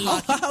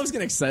 Honky. I was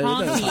getting excited.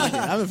 That was hockey.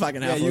 I'm a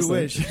fucking Yeah, half you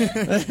listening.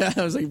 wish.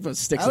 I was like, put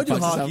sticks I would and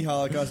do pucks hockey and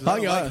Holocaust. stuff. I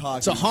don't like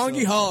hockey, So,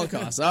 Honky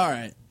Holocaust. All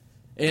right.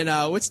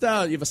 And what's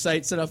the? You have a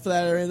site set up for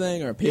that or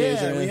anything, or a page? or Yeah,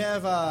 anything? we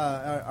have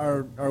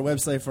our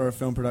website for our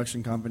film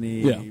production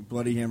company, Yeah.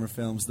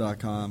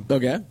 bloodyhammerfilms.com.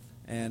 Okay.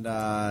 And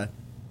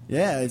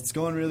yeah, it's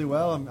going really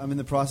well. I'm in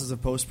the process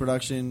of post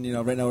production. You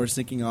know, right now we're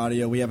syncing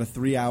audio. We have a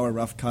 3-hour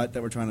rough cut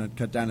that we're trying to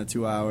cut down to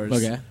 2 hours.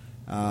 Okay.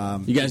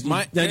 You guys,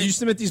 now, do you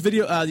submit these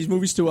these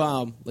movies to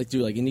like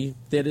indie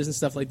theaters and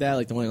stuff like that,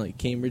 like the one in, like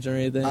Cambridge or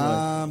anything?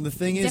 The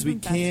thing is, we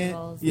Different can't.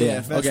 festivals.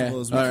 Yeah,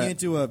 festivals. Okay. We All right. can't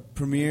do a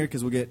premiere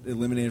because we'll get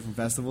eliminated from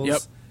festivals. Yep.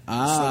 So we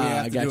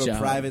have I to do gotcha. a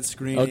private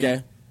screening.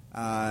 Okay.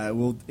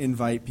 We'll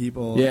invite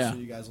people. Yeah. So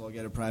you guys will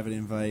get a private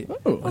invite.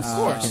 Oh, of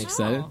course. Uh,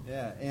 Excited.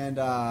 Yeah,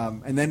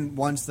 and then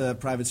once the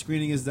private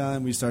screening is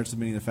done, we start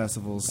submitting to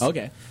festivals.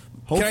 Okay.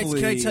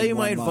 Hopefully, Can I tell you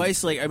my 1 month.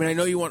 advice? Like, I mean, I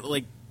know you want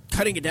like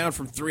cutting it down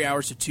from 3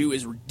 hours to 2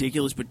 is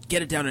ridiculous, but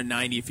get it down to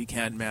 90 if you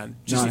can, man.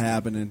 Not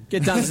happening.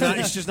 Get down.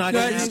 It's just not No,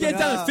 gonna just happen. get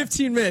down to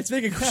 15 minutes.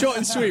 Make it short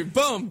and sweet.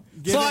 Boom.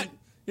 Given- Plot.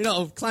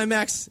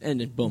 Climax.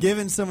 Ended. Boom.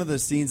 Given some of the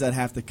scenes I'd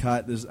have to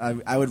cut,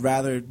 I would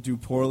rather do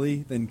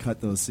poorly than cut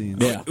those scenes.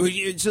 Yeah.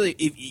 It's really,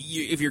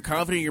 if you're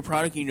confident in your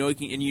product, you know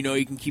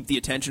you can keep the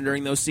attention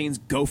during those scenes.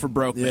 Go for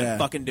broke, man. Yeah.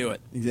 Fucking do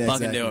it. Yeah,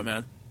 Fucking exactly. do it,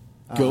 man.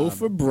 Go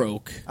for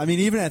broke. I mean,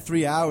 even at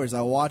 3 hours,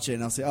 I'll watch it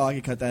and I'll say, "Oh, I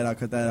can cut that out,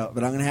 cut that out."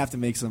 But I'm gonna have to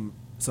make some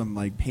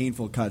like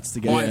painful cuts to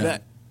get. Oh, it. I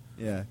bet.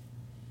 Yeah.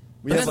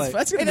 But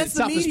that's gonna Hey, be that's the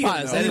the toughest medium,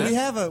 part. Is though. I mean,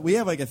 that we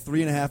have like a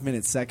 3.5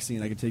 minute sex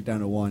scene I could take down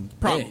to 1.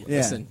 Probably. Hey, Yeah.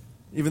 listen.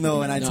 Even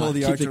though, and I No, told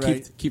the keep art the-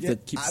 director, keep the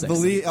I sex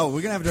believe. Oh,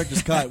 we're gonna have a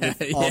director's cut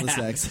with all the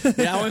sex.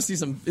 Yeah, I want to see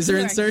some. Is there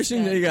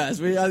insertion? There you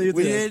guys. We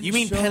did. You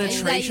mean show-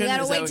 penetration? You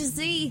gotta Is that wait what- to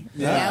see.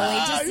 Yeah.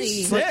 You gotta wait to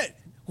see. Shit.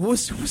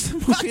 Was the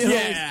movie?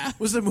 yeah.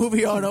 Was the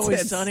movie on Always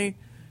Tits. Sunny?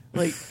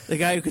 Like the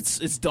guy who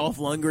it's Dolph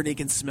Lundgren and he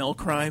can smell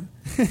crime.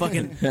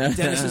 Fucking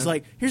Dennis is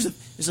like,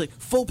 it's like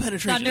full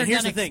penetration. Thunder And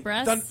here's Gun the thing.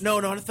 Express? No,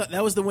 I thought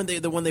that was the one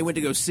they went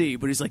to go see.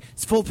 But he's like,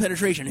 it's full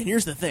penetration. And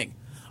here's the thing,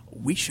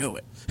 we show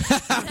it.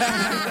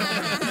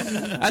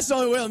 That's the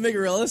only way to make it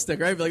realistic,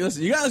 right? Be like,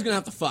 listen, you guys are gonna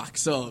have to fuck,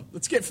 so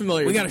let's get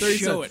familiar. We gotta 30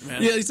 show seconds. it,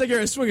 man. Yeah, it's like you're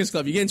at a swingers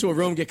club. You get into a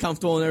room, get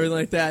comfortable, and everything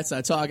like that.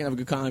 Start talking, have a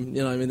good time.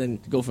 You know what I mean? Then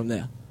go from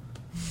there.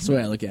 That's the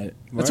way I look at it.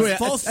 That's the way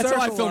Full that's how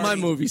I circle, film my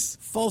Arty. movies.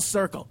 Full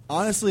circle.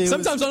 Honestly,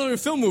 Sometimes I don't even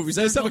film movies.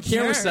 I just have a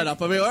camera jerk. set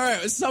up. I mean, all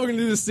right, this is how we're gonna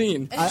do this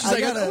scene. She's like,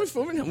 gotta- are we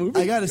filming a movie?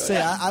 I gotta say,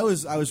 Yeah. I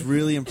was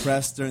really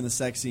impressed during the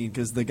sex scene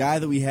because the guy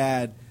that we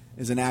had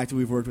is an actor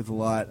we've worked with a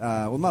lot.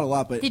 Well, not a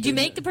lot, but Did you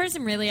make the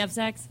person really have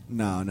sex?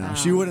 No, Oh.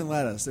 she wouldn't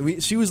let us.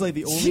 She was like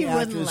the only She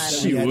wouldn't actress. let that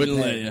us. we She had to wouldn't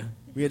pay. let you.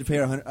 We had to pay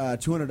her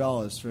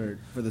 $200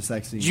 for the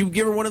sex scene. Did you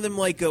give her one of them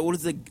like what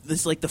is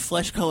this like the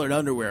flesh colored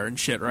underwear and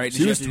shit, right? Did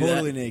She you was have to do that?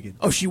 totally naked.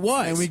 Oh, she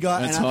was. And we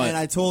got That's and hot.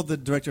 I told the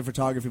director of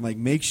photography, I'm like,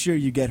 make sure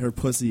you get her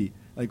pussy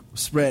like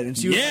spread. And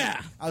she was Yeah.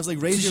 like, I was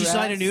like, raise Did your she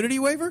sign a ass. nudity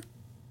waiver?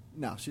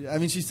 No, she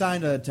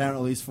signed a talent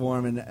release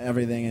form and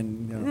everything,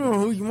 and you know.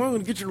 Oh, you want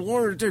to get your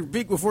lawyer to take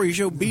peek before you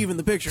show Beeve in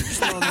the picture. Just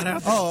throwing that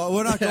out there. Oh,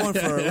 we're not going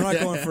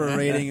for a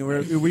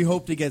rating. We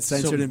hope to get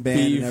censored So and banned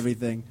beef. and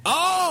everything.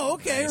 Oh,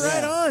 okay,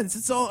 right on.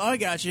 It's all. I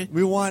got you.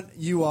 We want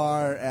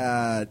UR,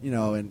 and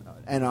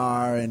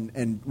NR,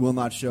 and will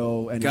not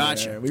show anywhere.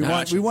 Gotcha.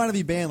 We want to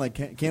be banned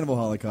like Cannibal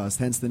Holocaust,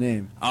 hence the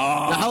name. Oh,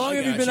 Now, how long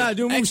have you been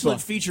doing movies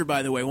Excellent for? feature,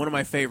 by the way. One of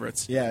my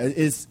favorites. Yeah, it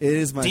is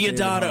my favorite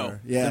Diodato.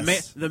 horror.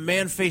 Yes. The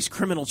man faced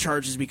criminal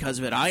charges because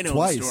of it. I know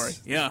Twice. the story.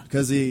 Yeah.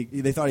 Because they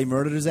thought he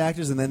murdered his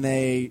actors, and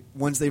then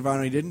once they found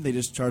out he didn't, they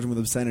just charged him with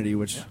obscenity,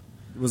 which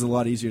was a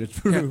lot easier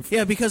to prove.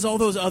 Yeah, because all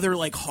those other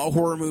like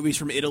horror movies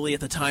from Italy at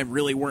the time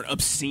really weren't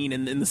obscene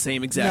in the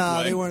same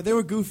exact way. they weren't. They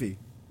were goofy.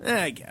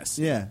 I guess.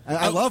 Yeah,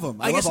 I love them.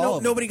 I guess love all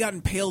of them. nobody got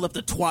impaled up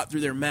the twat through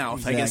their mouth.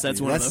 Exactly. I guess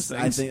that's one of those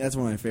things. I think that's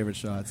one of my favorite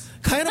shots.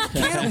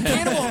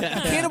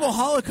 Cannibal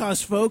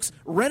Holocaust, folks.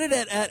 Rent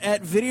it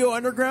at Video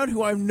Underground,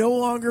 who I'm no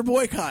longer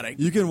boycotting.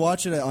 You can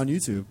watch it on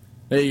YouTube.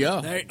 There you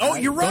go.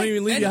 You're right. Don't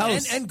even leave your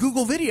house. And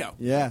Google Video.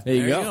 Yeah, There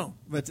you go.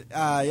 But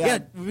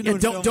Don't we've been doing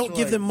films don't for,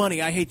 give like, them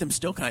money. I hate them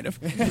still, kind of.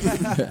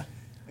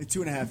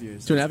 2.5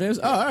 years. 2.5 years?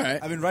 Oh, all right.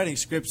 I've been writing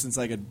scripts since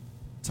I could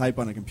type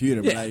on a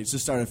computer, but Yeah. I just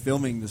started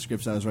filming the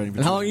scripts I was writing. For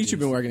And how long 2.5 you two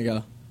been years. working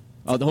together?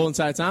 Oh, the whole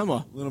entire time?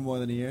 Or? A little more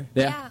than a year.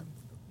 Yeah.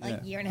 Like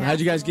Yeah. year and a half. How'd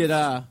you guys get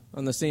on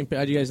the same page?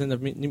 How'd you guys end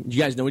up meeting? Did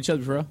you guys know each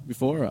other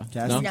before? Or?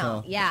 Casting No?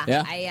 call. No, yeah.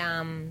 Yeah?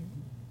 I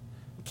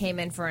came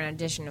in for an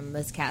audition and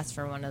was cast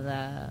for one of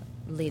the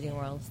leading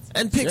roles.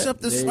 And picks Shit, up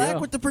the there you slack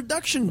go. with the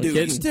production No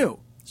duties, kidding. too.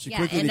 She Yeah,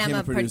 quickly and became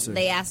I'm a producer.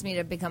 they asked me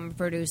to become a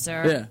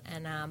producer. Yeah.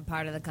 And I'm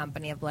part of the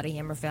company of Bloody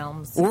Hammer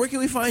Films. Well, where can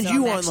we find So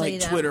you I'm on actually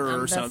like Twitter I'm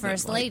or the something?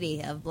 first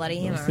lady of Bloody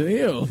Hammer. For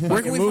you.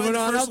 Where can we Moving find the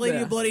on first up lady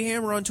there. of Bloody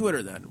Hammer on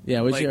Twitter then?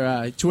 Yeah, what's Like-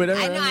 your Twitter?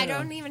 I know. or, I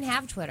don't even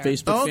have Twitter.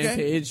 Facebook Oh, okay. fan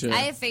page? Or?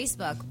 I have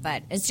Facebook,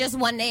 but it's just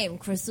one name,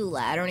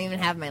 Krisoula. I don't even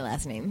have my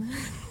last name.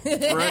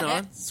 Right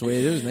on. That's the way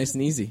it is. Nice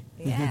and easy.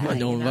 Yeah, No one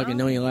you know? fucking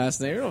knowing your last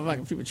name. You don't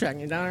fucking people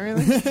tracking you down or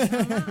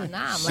anything.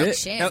 Nah, I'm Shit. like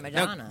Cher,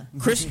 Madonna.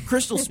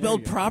 Crystal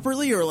spelled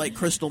properly or like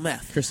crystal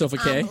meth? Christopher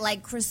K.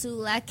 Like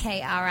Krisoula,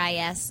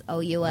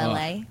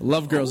 Krisoula.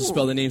 Love girls who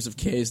spell the names of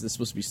K's. They're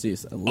supposed to be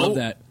C's. I love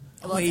that.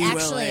 Well, it's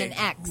actually K-U-L-A. an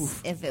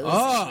X if it was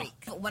Oh. a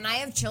Greek. When I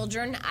have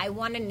children, I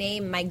want to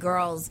name my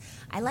girls.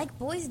 I like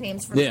boys'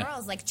 names for Yeah.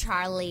 girls, like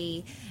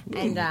Charlie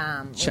and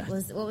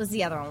what was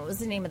the other one? What was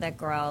the name of that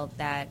girl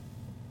that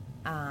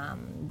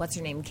what's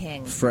her name?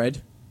 King.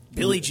 Fred.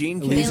 Billie Jean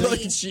King?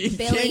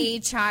 Billy,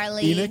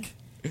 Charlie. Enoch?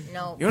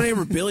 No. You don't name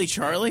her Billy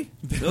Charlie?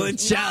 Billy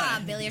Nah,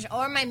 Billy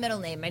or my middle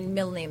name. My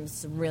middle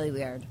name's really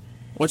weird.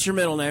 What's your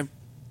middle name?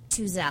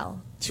 Tuzel.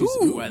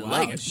 Ooh, I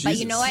like it. But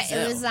you know what?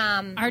 It was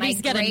Arty's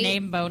my got great- a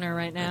name boner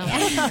right now.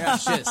 Yeah,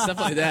 shit, stuff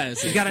like that.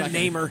 It's You got a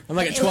namer. I'm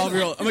like a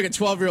 12-year-old. I'm like a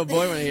 12-year-old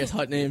boy when I get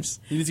hot names.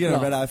 You need to get on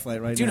a red eye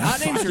flight right Dude, now.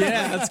 hot names are...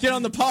 Yeah, let's get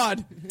on the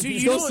pod. Dude, Let's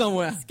you go know what-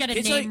 somewhere. He's got a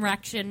It's name like-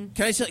 rection.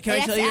 Can I tell That's you a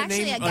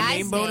actually name, a guy's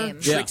name boner? name.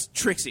 Yeah.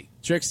 Trixie.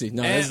 Trixie.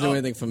 No, that doesn't do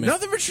anything for me.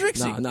 Nothing for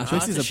Trixie. No, not Oh,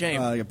 Trixie's that's a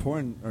shame. like a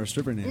porn or a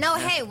stripper name. No,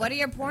 hey, what are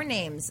your porn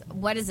names?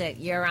 What is it?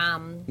 Your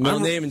Middle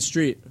name and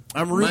street.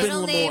 I'm Ruben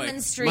middle name Lemoy.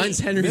 and street. Mine's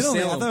Henry Middle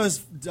name? I Salem. thought it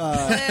was Wait,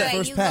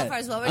 first you pet. go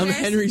first. What was I'm yours?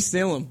 Henry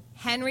Salem.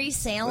 Henry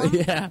Salem.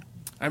 Yeah.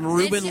 I'm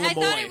Ruben I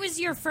thought Lemoy. it was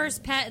your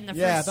first pet in the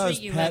Yeah, I first thought it was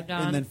street you pet lived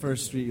on. and then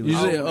first street you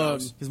Usually,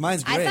 lived because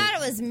mine's great. I thought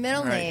it was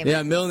middle name.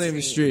 yeah, middle name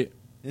and street.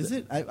 Is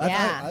it? I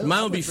Yeah.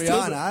 Mine would be Brianna.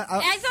 Tilbert. I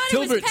thought it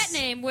was Tilbert's. pet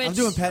name, which I'm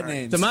doing pet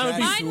names. So mine would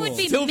be- mine would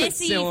be Tilbert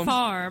Missy Salem.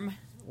 Farm.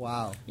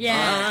 Wow.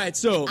 Yeah. All right,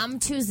 so I'm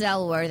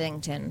Tuzel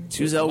Worthington.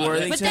 Tuzel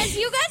Worthington. But then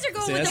you guys are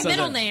going See, with that's the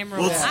middle something. name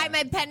rule.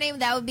 My pet name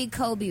that would be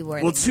Kobe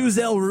Worthington. Well,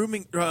 Tuzel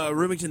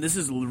Roomington. This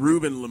is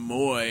Ruben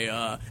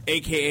Lemoy,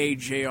 a.k.a.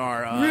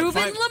 JR.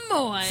 Ruben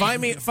Lemoy.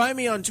 Find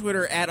me on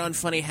Twitter at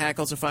UnfunnyHack.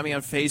 Also find me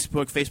on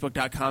Facebook,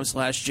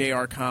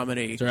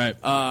 facebook.com/JRComedy. That's right.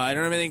 I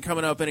don't have anything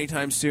coming up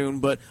anytime soon,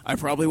 but I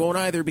probably won't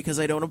either because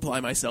I don't apply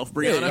myself.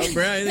 Brianna. Hey,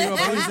 Brian, anything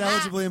about Always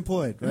eligibly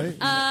employed, right?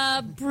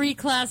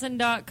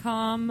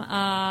 Breeclassen.com.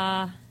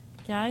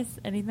 Guys,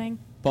 anything?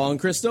 Paul and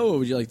Christo, what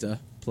would you like to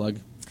plug?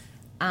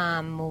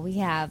 Well, we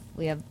have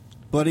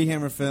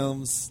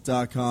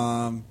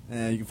BloodyHammerFilms.com.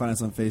 You can find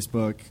us on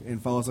Facebook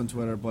and follow us on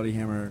Twitter,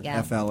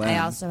 BloodyHammerFLM. I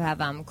also have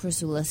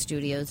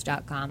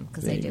KrisulaStudios.com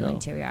because There I you do go.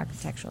 interior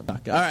architectural. All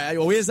right,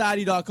 well, here's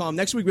Arty.com.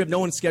 Next week we have no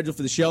one scheduled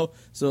for the show,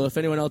 so if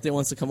anyone out there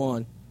wants to come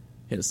on,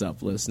 hit us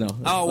up. Let us know.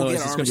 Oh, we'll get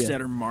it's gonna be Armstead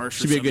or Marsh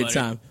or Should be a good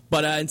somebody. time.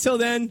 But until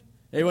then,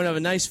 everyone have a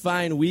nice,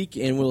 fine week,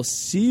 and we'll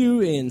see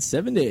you in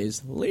 7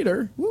 days.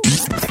 Later.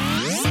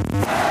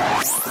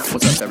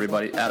 What's up,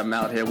 everybody? Adam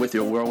Mallett here with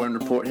your Whirlwind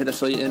Report, here to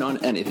fill you in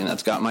on anything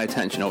that's got my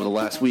attention over the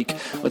last week.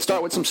 Let's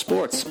start with some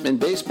sports. In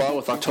baseball,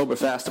 with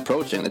Oktoberfest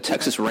approaching, the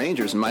Texas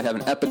Rangers might have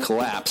an epic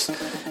collapse.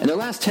 In their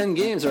last 10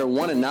 games, they're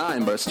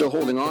 1-9, but are still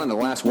holding on to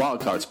the last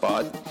wildcard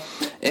spot.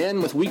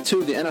 And with Week 2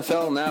 of the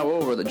NFL now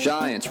over, the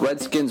Giants,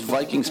 Redskins,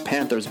 Vikings,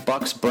 Panthers,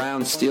 Bucks,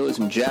 Browns, Steelers,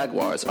 and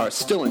Jaguars are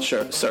still in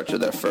search of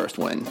their first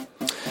win.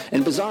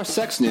 In bizarre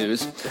sex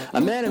news,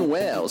 a man in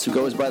Wales who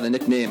goes by the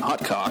nickname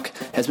Hotcock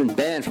has been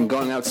banned from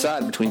going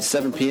outside between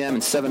 7 p.m.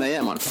 and 7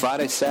 a.m. on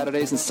Fridays,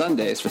 Saturdays, and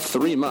Sundays for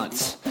 3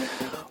 months.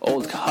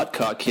 Old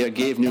Hotcock here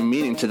gave new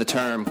meaning to the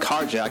term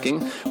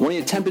carjacking when he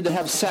attempted to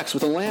have sex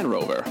with a Land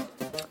Rover.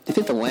 Do you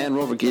think the Land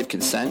Rover gave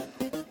consent?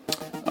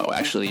 Oh,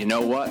 actually, you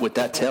know what? With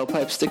that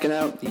tailpipe sticking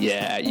out,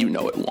 yeah, you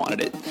know it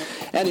wanted it.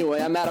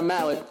 Anyway, I'm Adam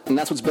Mallett, and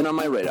that's what's been on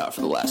my radar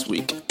for the last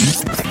week.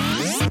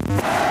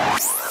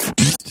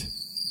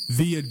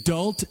 The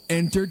Adult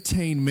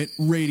Entertainment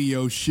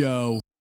Radio Show.